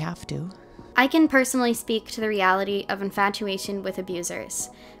already have to. I can personally speak to the reality of infatuation with abusers,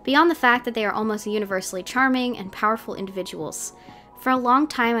 beyond the fact that they are almost universally charming and powerful individuals. For a long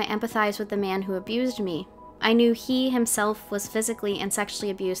time, I empathized with the man who abused me. I knew he himself was physically and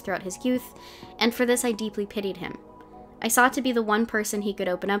sexually abused throughout his youth, and for this I deeply pitied him. I sought to be the one person he could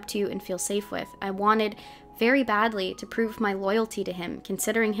open up to and feel safe with. I wanted very badly to prove my loyalty to him,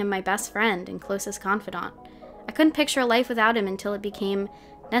 considering him my best friend and closest confidant. I couldn't picture a life without him until it became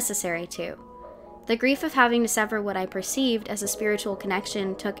necessary to. The grief of having to sever what I perceived as a spiritual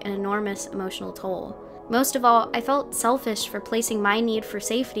connection took an enormous emotional toll. Most of all, I felt selfish for placing my need for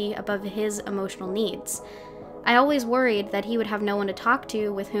safety above his emotional needs. I always worried that he would have no one to talk to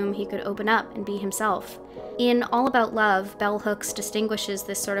with whom he could open up and be himself. In All About Love, Bell Hooks distinguishes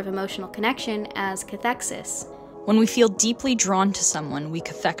this sort of emotional connection as cathexis. When we feel deeply drawn to someone, we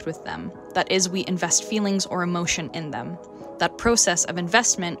cathect with them. That is, we invest feelings or emotion in them. That process of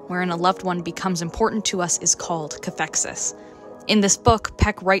investment, wherein a loved one becomes important to us, is called cathexis. In this book,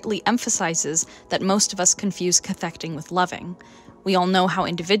 Peck rightly emphasizes that most of us confuse cathecting with loving. We all know how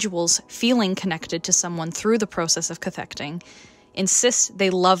individuals, feeling connected to someone through the process of cathecting, insist they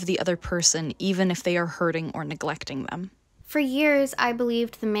love the other person even if they are hurting or neglecting them. For years, I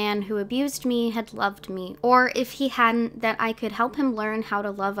believed the man who abused me had loved me, or if he hadn't, that I could help him learn how to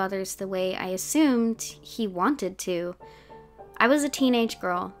love others the way I assumed he wanted to. I was a teenage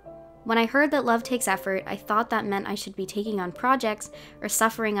girl. When I heard that love takes effort, I thought that meant I should be taking on projects or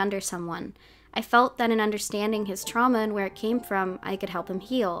suffering under someone. I felt that in understanding his trauma and where it came from, I could help him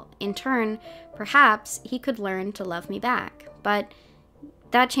heal. In turn, perhaps he could learn to love me back. But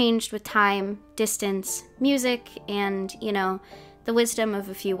that changed with time, distance, music, and, the wisdom of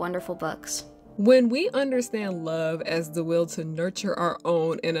a few wonderful books. When we understand love as the will to nurture our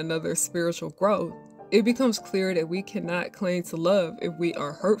own and another's spiritual growth, it becomes clear that we cannot claim to love if we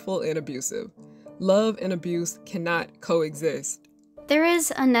are hurtful and abusive. Love and abuse cannot coexist. There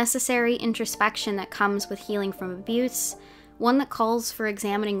is a necessary introspection that comes with healing from abuse, one that calls for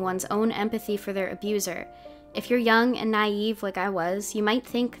examining one's own empathy for their abuser. If you're young and naive like I was, you might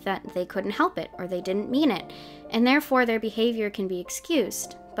think that they couldn't help it or they didn't mean it, and therefore their behavior can be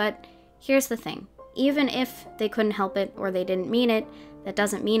excused. But here's the thing. Even if they couldn't help it or they didn't mean it, that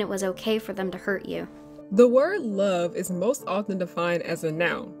doesn't mean it was okay for them to hurt you. The word love is most often defined as a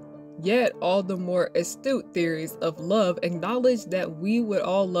noun. Yet, all the more astute theories of love acknowledge that we would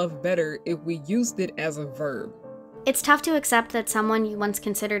all love better if we used it as a verb. It's tough to accept that someone you once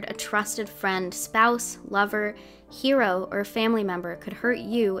considered a trusted friend, spouse, lover, hero, or family member could hurt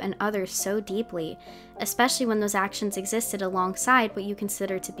you and others so deeply, especially when those actions existed alongside what you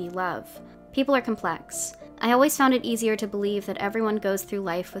consider to be love. People are complex. I always found it easier to believe that everyone goes through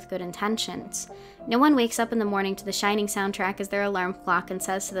life with good intentions. No one wakes up in the morning to the Shining soundtrack as their alarm clock and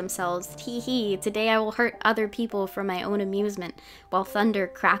says to themselves, "Tee-hee, today I will hurt other people for my own amusement," while thunder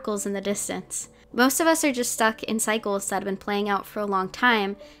crackles in the distance. Most of us are just stuck in cycles that have been playing out for a long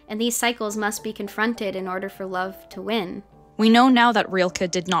time, and these cycles must be confronted in order for love to win. We know now that Rilke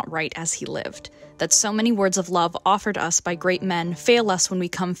did not write as he lived, that so many words of love offered us by great men fail us when we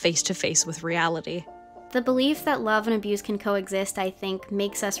come face to face with reality. The belief that love and abuse can coexist, I think,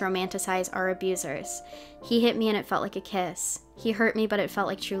 makes us romanticize our abusers. He hit me and it felt like a kiss. He hurt me, but it felt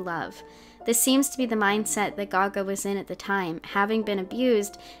like true love. This seems to be the mindset that Gaga was in at the time. Having been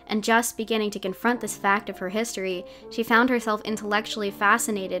abused and just beginning to confront this fact of her history, she found herself intellectually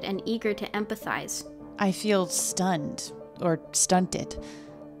fascinated and eager to empathize. I feel stunned, or stunted.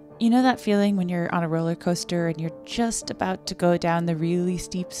 You know that feeling when you're on a roller coaster and you're just about to go down the really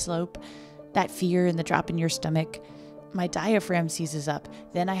steep slope? That fear and the drop in your stomach. My diaphragm seizes up,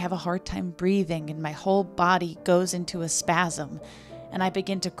 then I have a hard time breathing and my whole body goes into a spasm, and I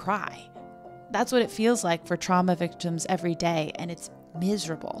begin to cry. That's what it feels like for trauma victims every day, and it's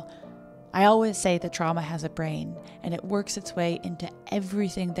miserable. I always say that trauma has a brain, and it works its way into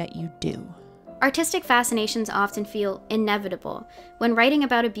everything that you do. Artistic fascinations often feel inevitable. When writing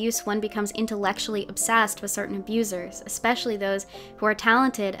about abuse, one becomes intellectually obsessed with certain abusers, especially those who are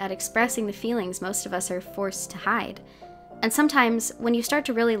talented at expressing the feelings most of us are forced to hide. And sometimes, when you start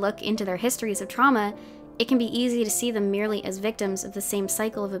to really look into their histories of trauma, it can be easy to see them merely as victims of the same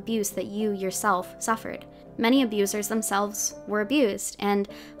cycle of abuse that you yourself suffered. Many abusers themselves were abused, and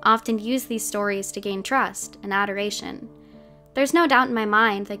often use these stories to gain trust and adoration. There's no doubt in my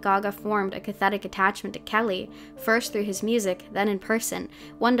mind that Gaga formed a cathartic attachment to Kelly, first through his music, then in person,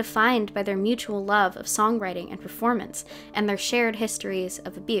 one defined by their mutual love of songwriting and performance, and their shared histories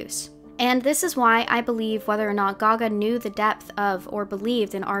of abuse. And this is why I believe whether or not Gaga knew the depth of or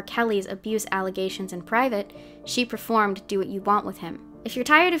believed in R. Kelly's abuse allegations in private, she performed Do What You Want with him. If you're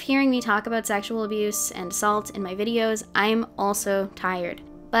tired of hearing me talk about sexual abuse and assault in my videos, I'm also tired.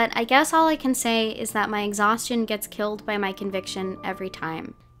 But I guess all I can say is that my exhaustion gets killed by my conviction every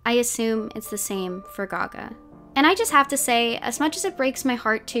time. I assume it's the same for Gaga. And I just have to say, as much as it breaks my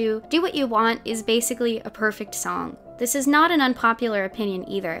heart to, Do What You Want is basically a perfect song. This is not an unpopular opinion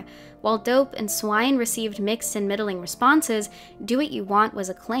either. While Dope and Swine received mixed and middling responses, Do What You Want was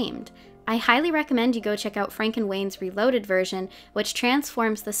acclaimed. I highly recommend you go check out Frank and Wayne's Reloaded version, which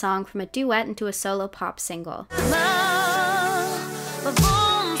transforms the song from a duet into a solo pop single.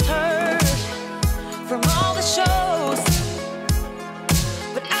 From all the shows,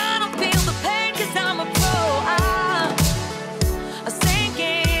 but I don't feel the pain 'cause I'm a pro. I'm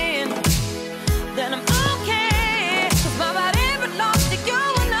sinking, then I'm okay, 'cause my body belongs to you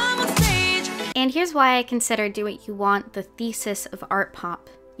when I'm on stage. And here's why I consider Do What You Want the thesis of art pop.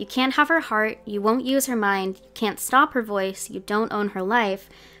 You can't have her heart, you won't use her mind, you can't stop her voice, you don't own her life,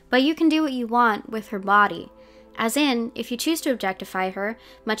 but you can do what you want with her body. As in, if you choose to objectify her,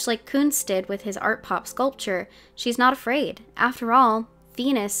 much like Koons did with his art pop sculpture, she's not afraid. After all,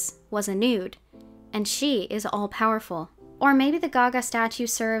 Venus was a nude, and she is all-powerful. Or maybe the Gaga statue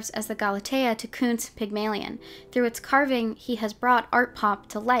serves as the Galatea to Koons' Pygmalion. Through its carving, he has brought art pop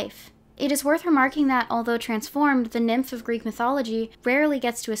to life. It is worth remarking that, although transformed, the nymph of Greek mythology rarely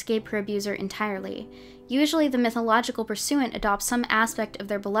gets to escape her abuser entirely. Usually the mythological pursuant adopts some aspect of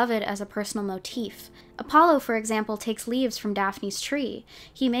their beloved as a personal motif. Apollo, for example, takes leaves from Daphne's tree.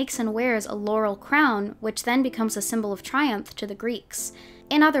 He makes and wears a laurel crown, which then becomes a symbol of triumph to the Greeks.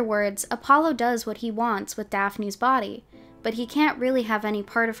 In other words, Apollo does what he wants with Daphne's body, but he can't really have any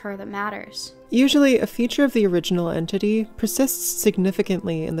part of her that matters. Usually, a feature of the original entity persists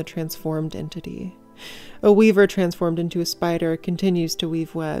significantly in the transformed entity. A weaver transformed into a spider continues to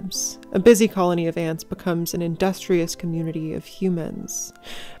weave webs. A busy colony of ants becomes an industrious community of humans.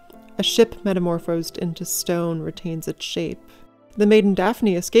 A ship metamorphosed into stone retains its shape. The maiden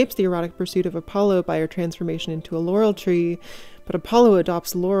Daphne escapes the erotic pursuit of Apollo by her transformation into a laurel tree, but Apollo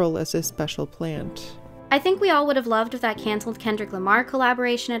adopts laurel as a special plant. I think we all would have loved if that cancelled Kendrick Lamar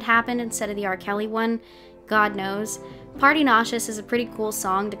collaboration had happened instead of the R. Kelly one. God knows. Party Nauseous is a pretty cool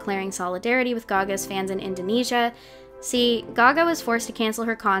song declaring solidarity with Gaga's fans in Indonesia. See, Gaga was forced to cancel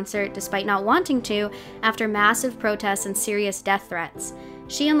her concert despite not wanting to after massive protests and serious death threats.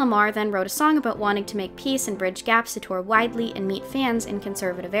 She and Lamar then wrote a song about wanting to make peace and bridge gaps to tour widely and meet fans in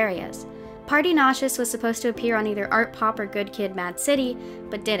conservative areas. Party Nauseous was supposed to appear on either ARTPOP or Good Kid, Mad City,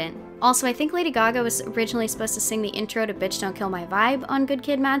 but didn't. Also, I think Lady Gaga was originally supposed to sing the intro to Bitch Don't Kill My Vibe on Good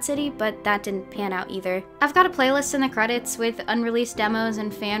Kid, Mad City, but that didn't pan out either. I've got a playlist in the credits with unreleased demos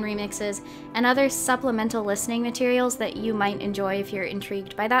and fan remixes and other supplemental listening materials that you might enjoy if you're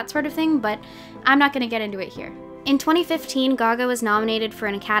intrigued by that sort of thing, but I'm not going to get into it here. In 2015, Gaga was nominated for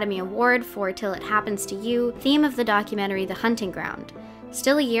an Academy Award for Till It Happens to You, theme of the documentary The Hunting Ground.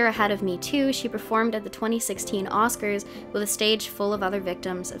 Still a year ahead of Me Too, she performed at the 2016 Oscars with a stage full of other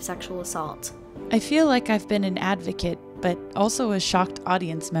victims of sexual assault. I feel like I've been an advocate, but also a shocked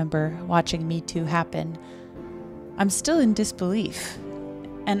audience member watching Me Too happen. I'm still in disbelief.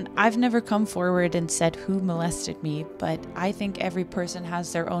 And I've never come forward and said who molested me, but I think every person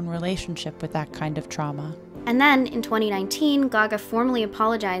has their own relationship with that kind of trauma. And then, in 2019, Gaga formally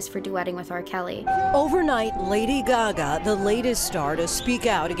apologized for duetting with R. Kelly. Overnight, Lady Gaga, the latest star to speak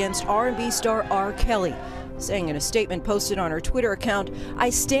out against R&B star R. Kelly, saying in a statement posted on her Twitter account, "I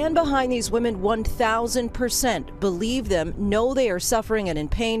stand behind these women 1000%, believe them, know they are suffering and in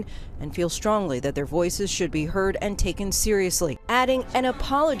pain, and feel strongly that their voices should be heard and taken seriously," adding an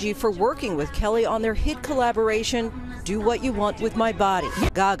apology for working with Kelly on their hit collaboration, Do What You Want With My Body.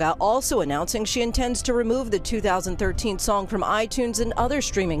 Gaga also announcing she intends to remove the 2013 song from iTunes and other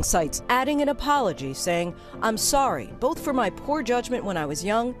streaming sites, adding an apology saying, "I'm sorry, both for my poor judgment when I was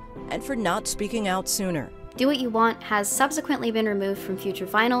young and for not speaking out sooner." Do What You Want has subsequently been removed from future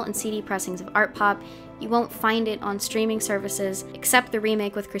vinyl and CD pressings of ARTPOP. You won't find it on streaming services, except the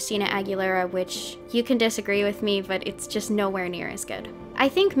remake with Christina Aguilera, which you can disagree with me, but it's just nowhere near as good. I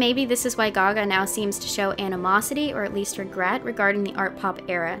think maybe this is why Gaga now seems to show animosity, or at least regret, regarding the ARTPOP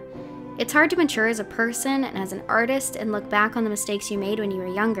era. It's hard to mature as a person and as an artist and look back on the mistakes you made when you were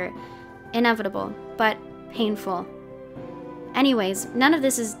younger. Inevitable, but painful. Anyways, none of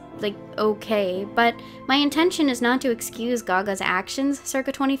this is, okay, but my intention is not to excuse Gaga's actions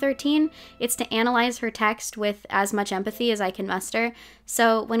circa 2013, it's to analyze her text with as much empathy as I can muster.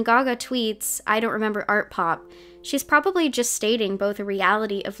 So when Gaga tweets, "I don't remember ARTPOP," she's probably just stating both a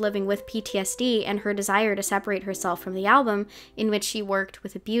reality of living with PTSD and her desire to separate herself from the album in which she worked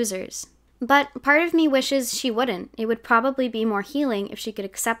with abusers. But part of me wishes she wouldn't. It would probably be more healing if she could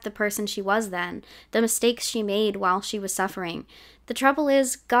accept the person she was then, the mistakes she made while she was suffering. The trouble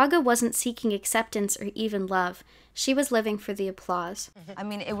is, Gaga wasn't seeking acceptance or even love. She was living for the applause. I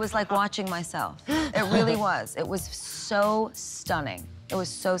mean, it was like watching myself. It really was. It was so stunning. It was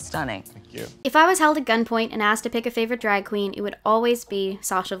so stunning. Thank you. If I was held at gunpoint and asked to pick a favorite drag queen, it would always be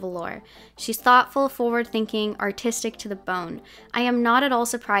Sasha Velour. She's thoughtful, forward-thinking, artistic to the bone. I am not at all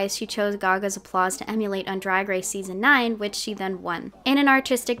surprised she chose Gaga's applause to emulate on Drag Race Season 9, which she then won. In an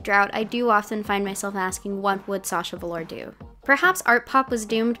artistic drought, I do often find myself asking, what would Sasha Velour do? Perhaps ARTPOP was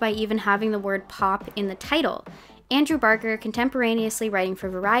doomed by even having the word pop in the title. Andrew Barker, contemporaneously writing for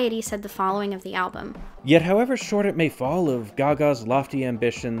Variety, said the following of the album. Yet however short it may fall of Gaga's lofty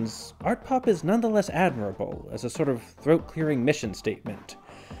ambitions, ARTPOP is nonetheless admirable as a sort of throat-clearing mission statement,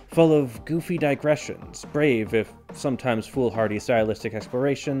 full of goofy digressions, brave if sometimes foolhardy stylistic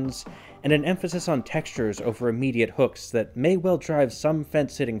explorations, and an emphasis on textures over immediate hooks that may well drive some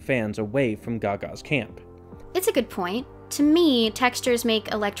fence-sitting fans away from Gaga's camp. It's a good point. To me, textures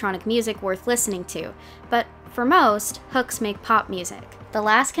make electronic music worth listening to, but for most, hooks make pop music. The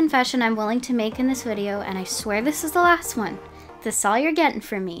last confession I'm willing to make in this video, and I swear this is the last one, this is all you're getting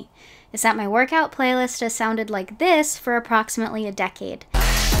from me, is that my workout playlist has sounded like this for approximately a decade.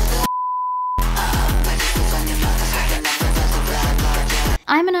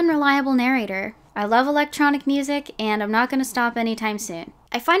 I'm an unreliable narrator. I love electronic music, and I'm not going to stop anytime soon.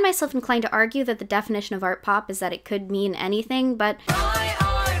 I find myself inclined to argue that the definition of art pop is that it could mean anything, but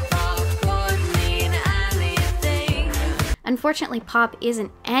unfortunately, pop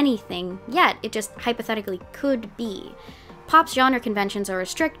isn't anything yet. It just hypothetically could be. Pop's genre conventions are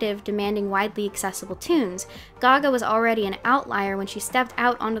restrictive, demanding widely accessible tunes. Gaga was already an outlier when she stepped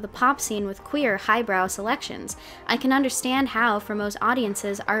out onto the pop scene with queer, highbrow selections. I can understand how, for most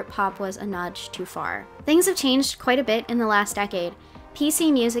audiences, art pop was a nudge too far. Things have changed quite a bit in the last decade.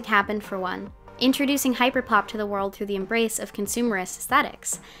 PC music happened for one, introducing hyperpop to the world through the embrace of consumerist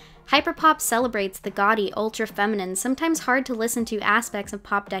aesthetics. Hyperpop celebrates the gaudy, ultra-feminine, sometimes hard-to-listen-to aspects of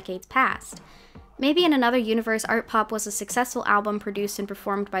pop decades past. Maybe in another universe, art pop was a successful album produced and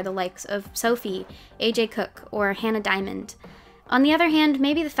performed by the likes of Sophie, AJ Cook, or Hannah Diamond. On the other hand,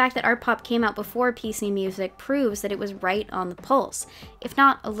 maybe the fact that art pop came out before PC music proves that it was right on the pulse, if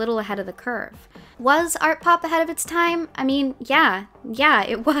not a little ahead of the curve. Was art pop ahead of its time? I mean, yeah,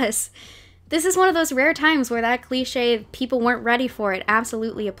 it was. This is one of those rare times where that cliche, people weren't ready for it,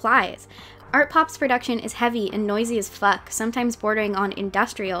 absolutely applies. Art pop's production is heavy and noisy as fuck, sometimes bordering on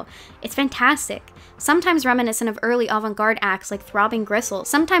industrial. It's fantastic, sometimes reminiscent of early avant-garde acts like Throbbing Gristle,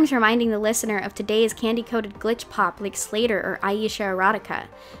 sometimes reminding the listener of today's candy-coated glitch pop like Slater or Aisha Erotica.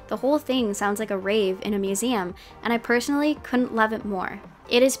 The whole thing sounds like a rave in a museum, and I personally couldn't love it more.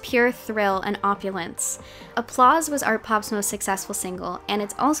 It is pure thrill and opulence. Applause was art pop's most successful single, and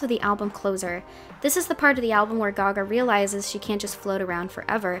it's also the album closer. This is the part of the album where Gaga realizes she can't just float around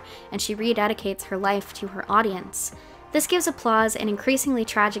forever, and she rededicates her life to her audience. This gives Applause an increasingly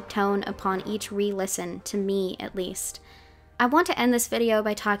tragic tone upon each re-listen, to me at least. I want to end this video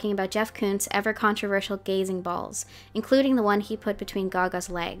by talking about Jeff Koons' ever-controversial gazing balls, including the one he put between Gaga's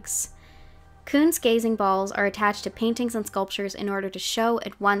legs. Koons' gazing balls are attached to paintings and sculptures in order to show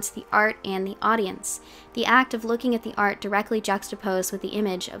at once the art and the audience, the act of looking at the art directly juxtaposed with the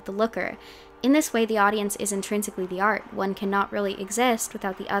image of the looker. In this way, the audience is intrinsically the art. One cannot really exist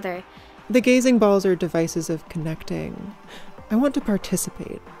without the other. The gazing balls are devices of connecting. I want to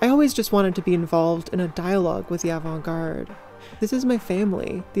participate. I always just wanted to be involved in a dialogue with the avant-garde. This is my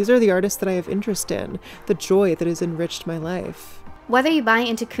family. These are the artists that I have interest in, the joy that has enriched my life. Whether you buy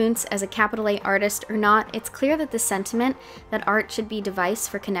into Koons as a capital A artist or not, it's clear that the sentiment that art should be a device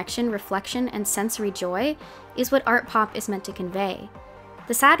for connection, reflection, and sensory joy is what art pop is meant to convey.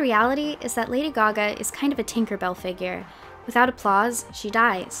 The sad reality is that Lady Gaga is kind of a Tinkerbell figure. Without applause, she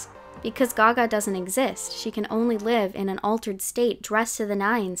dies. Because Gaga doesn't exist, she can only live in an altered state dressed to the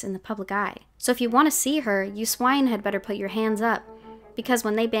nines in the public eye. So if you want to see her, you swine had better put your hands up. Because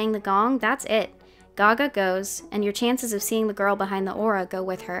when they bang the gong, that's it. Gaga goes, and your chances of seeing the girl behind the aura go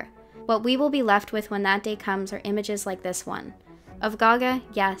with her. What we will be left with when that day comes are images like this one. Of Gaga,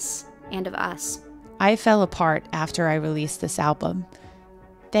 yes, and of us. I fell apart after I released this album.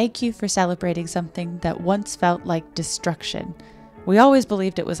 Thank you for celebrating something that once felt like destruction. We always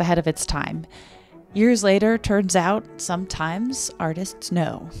believed it was ahead of its time. Years later, turns out, sometimes artists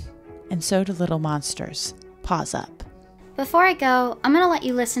know. And so do little monsters. Pause up. Before I go, I'm gonna let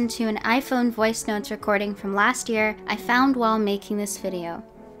you listen to an iPhone voice notes recording from last year I found while making this video.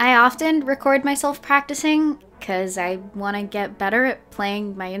 I often record myself practicing because I want to get better at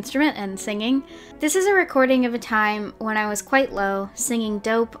playing my instrument and singing. This is a recording of a time when I was quite low, singing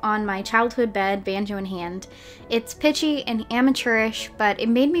Dope on my childhood bed, banjo in hand. It's pitchy and amateurish, but it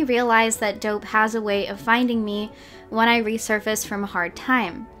made me realize that Dope has a way of finding me when I resurface from a hard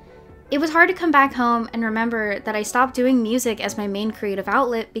time. It was hard to come back home and remember that I stopped doing music as my main creative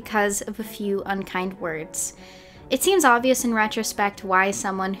outlet because of a few unkind words. It seems obvious in retrospect why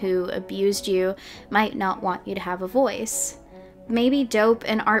someone who abused you might not want you to have a voice. Maybe Dope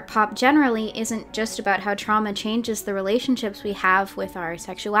and art pop generally isn't just about how trauma changes the relationships we have with our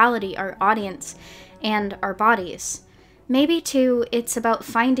sexuality, our audience, and our bodies. Maybe, too, it's about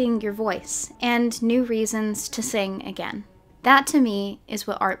finding your voice and new reasons to sing again. That, to me, is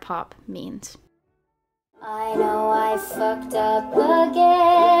what art pop means. I know I fucked up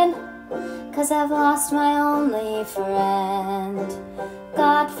again, 'cause I've lost my only friend.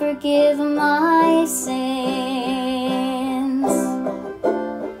 God forgive my sins.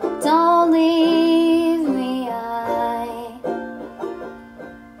 Don't leave me,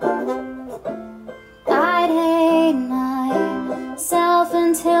 I'd hate myself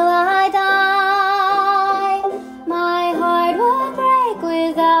until I die. My heart would break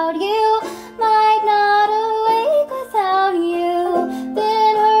without you, might not awake without you.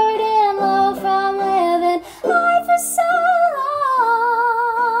 Been hurt and low from living life for so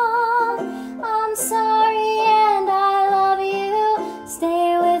long. I'm sorry and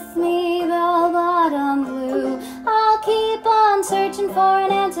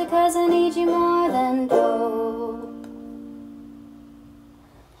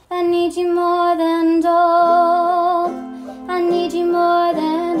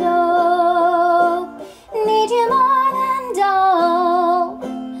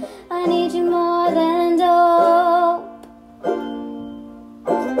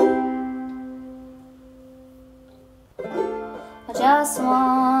Just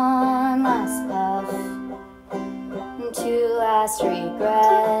one last puff, 2 last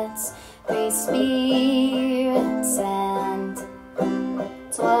regrets, 3 spirits and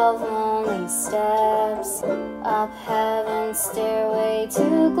 12 lonely steps up heaven's stairway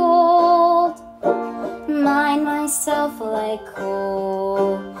to gold. Mind myself like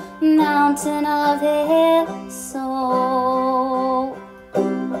coal, mountain of his soul.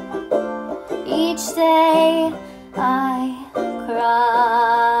 Each day I cry,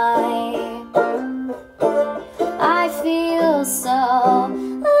 I feel so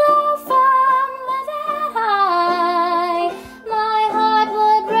low from living high. My heart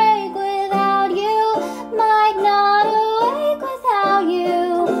would break without you, might not awake without you.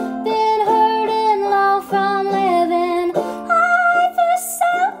 Been hurting low from living high for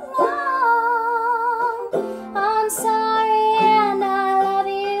so long. I'm sorry and I love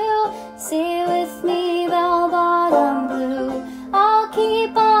you. Say with me, bell bottom blue. I'll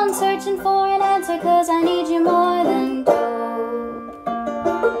keep on searching for an answer, 'cause I need you more than dope.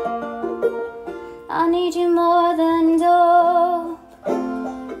 I need you more than dope.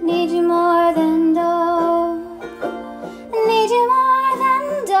 Need you more than dope. Need you more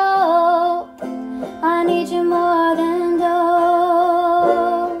than dope. I need you more than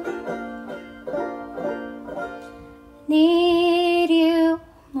dope. Need you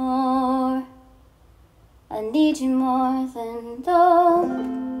more. I need you more than dope.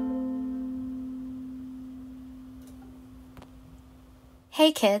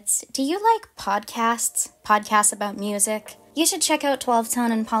 Hey kids, do you like podcasts? Podcasts about music? You should check out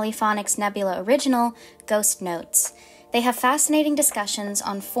 12-Tone and Polyphonic's Nebula original, Ghost Notes. They have fascinating discussions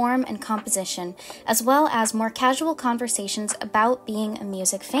on form and composition, as well as more casual conversations about being a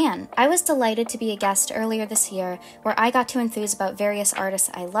music fan. I was delighted to be a guest earlier this year, where I got to enthuse about various artists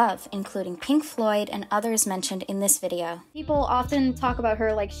I love, including Pink Floyd and others mentioned in this video. People often talk about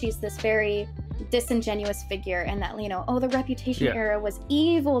her like she's this very disingenuous figure, and that, you know, oh, the Reputation era was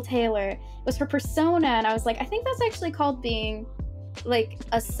evil Taylor. It was her persona, and I was like, I think that's actually called being like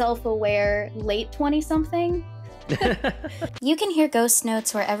a self-aware late 20-something. You can hear Ghost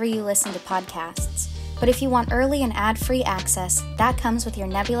Notes wherever you listen to podcasts, but if you want early and ad-free access, that comes with your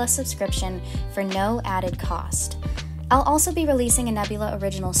Nebula subscription for no added cost. I'll also be releasing a Nebula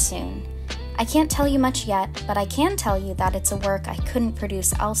original soon. I can't tell you much yet, but I can tell you that it's a work I couldn't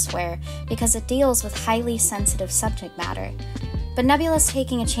produce elsewhere because it deals with highly sensitive subject matter. But Nebula's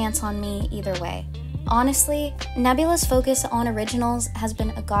taking a chance on me either way. Honestly, Nebula's focus on originals has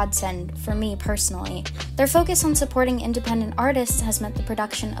been a godsend for me personally. Their focus on supporting independent artists has meant the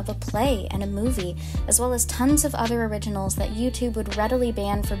production of a play and a movie, as well as tons of other originals that YouTube would readily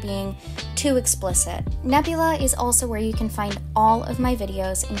ban for being too explicit. Nebula is also where you can find all of my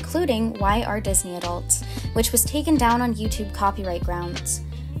videos, including Why Are Disney Adults, which was taken down on YouTube copyright grounds.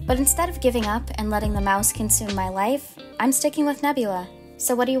 But instead of giving up and letting the mouse consume my life, I'm sticking with Nebula.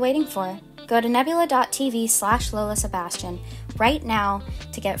 So what are you waiting for? Go to nebula.tv/Lola Sebastian right now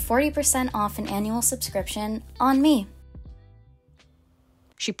to get 40% off an annual subscription on me.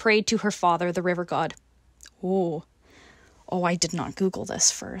 She prayed to her father, the river god. Oh, I did not Google this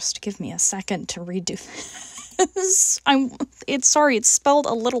first. Give me a second to redo this. It's spelled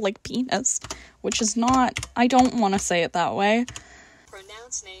a little like penis, which is not, I don't want to say it that way.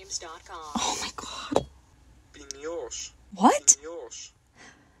 PronounceNames.com. Oh my god. What?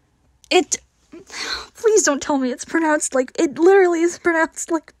 Please don't tell me it's pronounced like, it literally is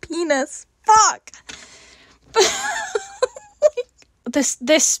pronounced like penis. Fuck!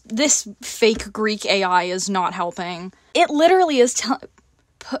 This fake Greek AI is not helping. It literally is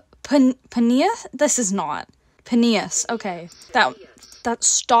Peneus? This is not. Peneus. Okay. That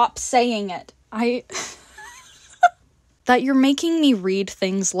stop saying it. That you're making me read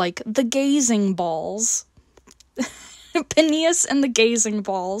things like the gazing balls. Peneus and the gazing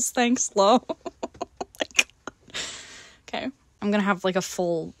balls. Thanks, Lo. Oh my god. Okay. I'm gonna have a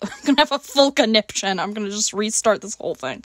full conniption. I'm gonna just restart this whole thing.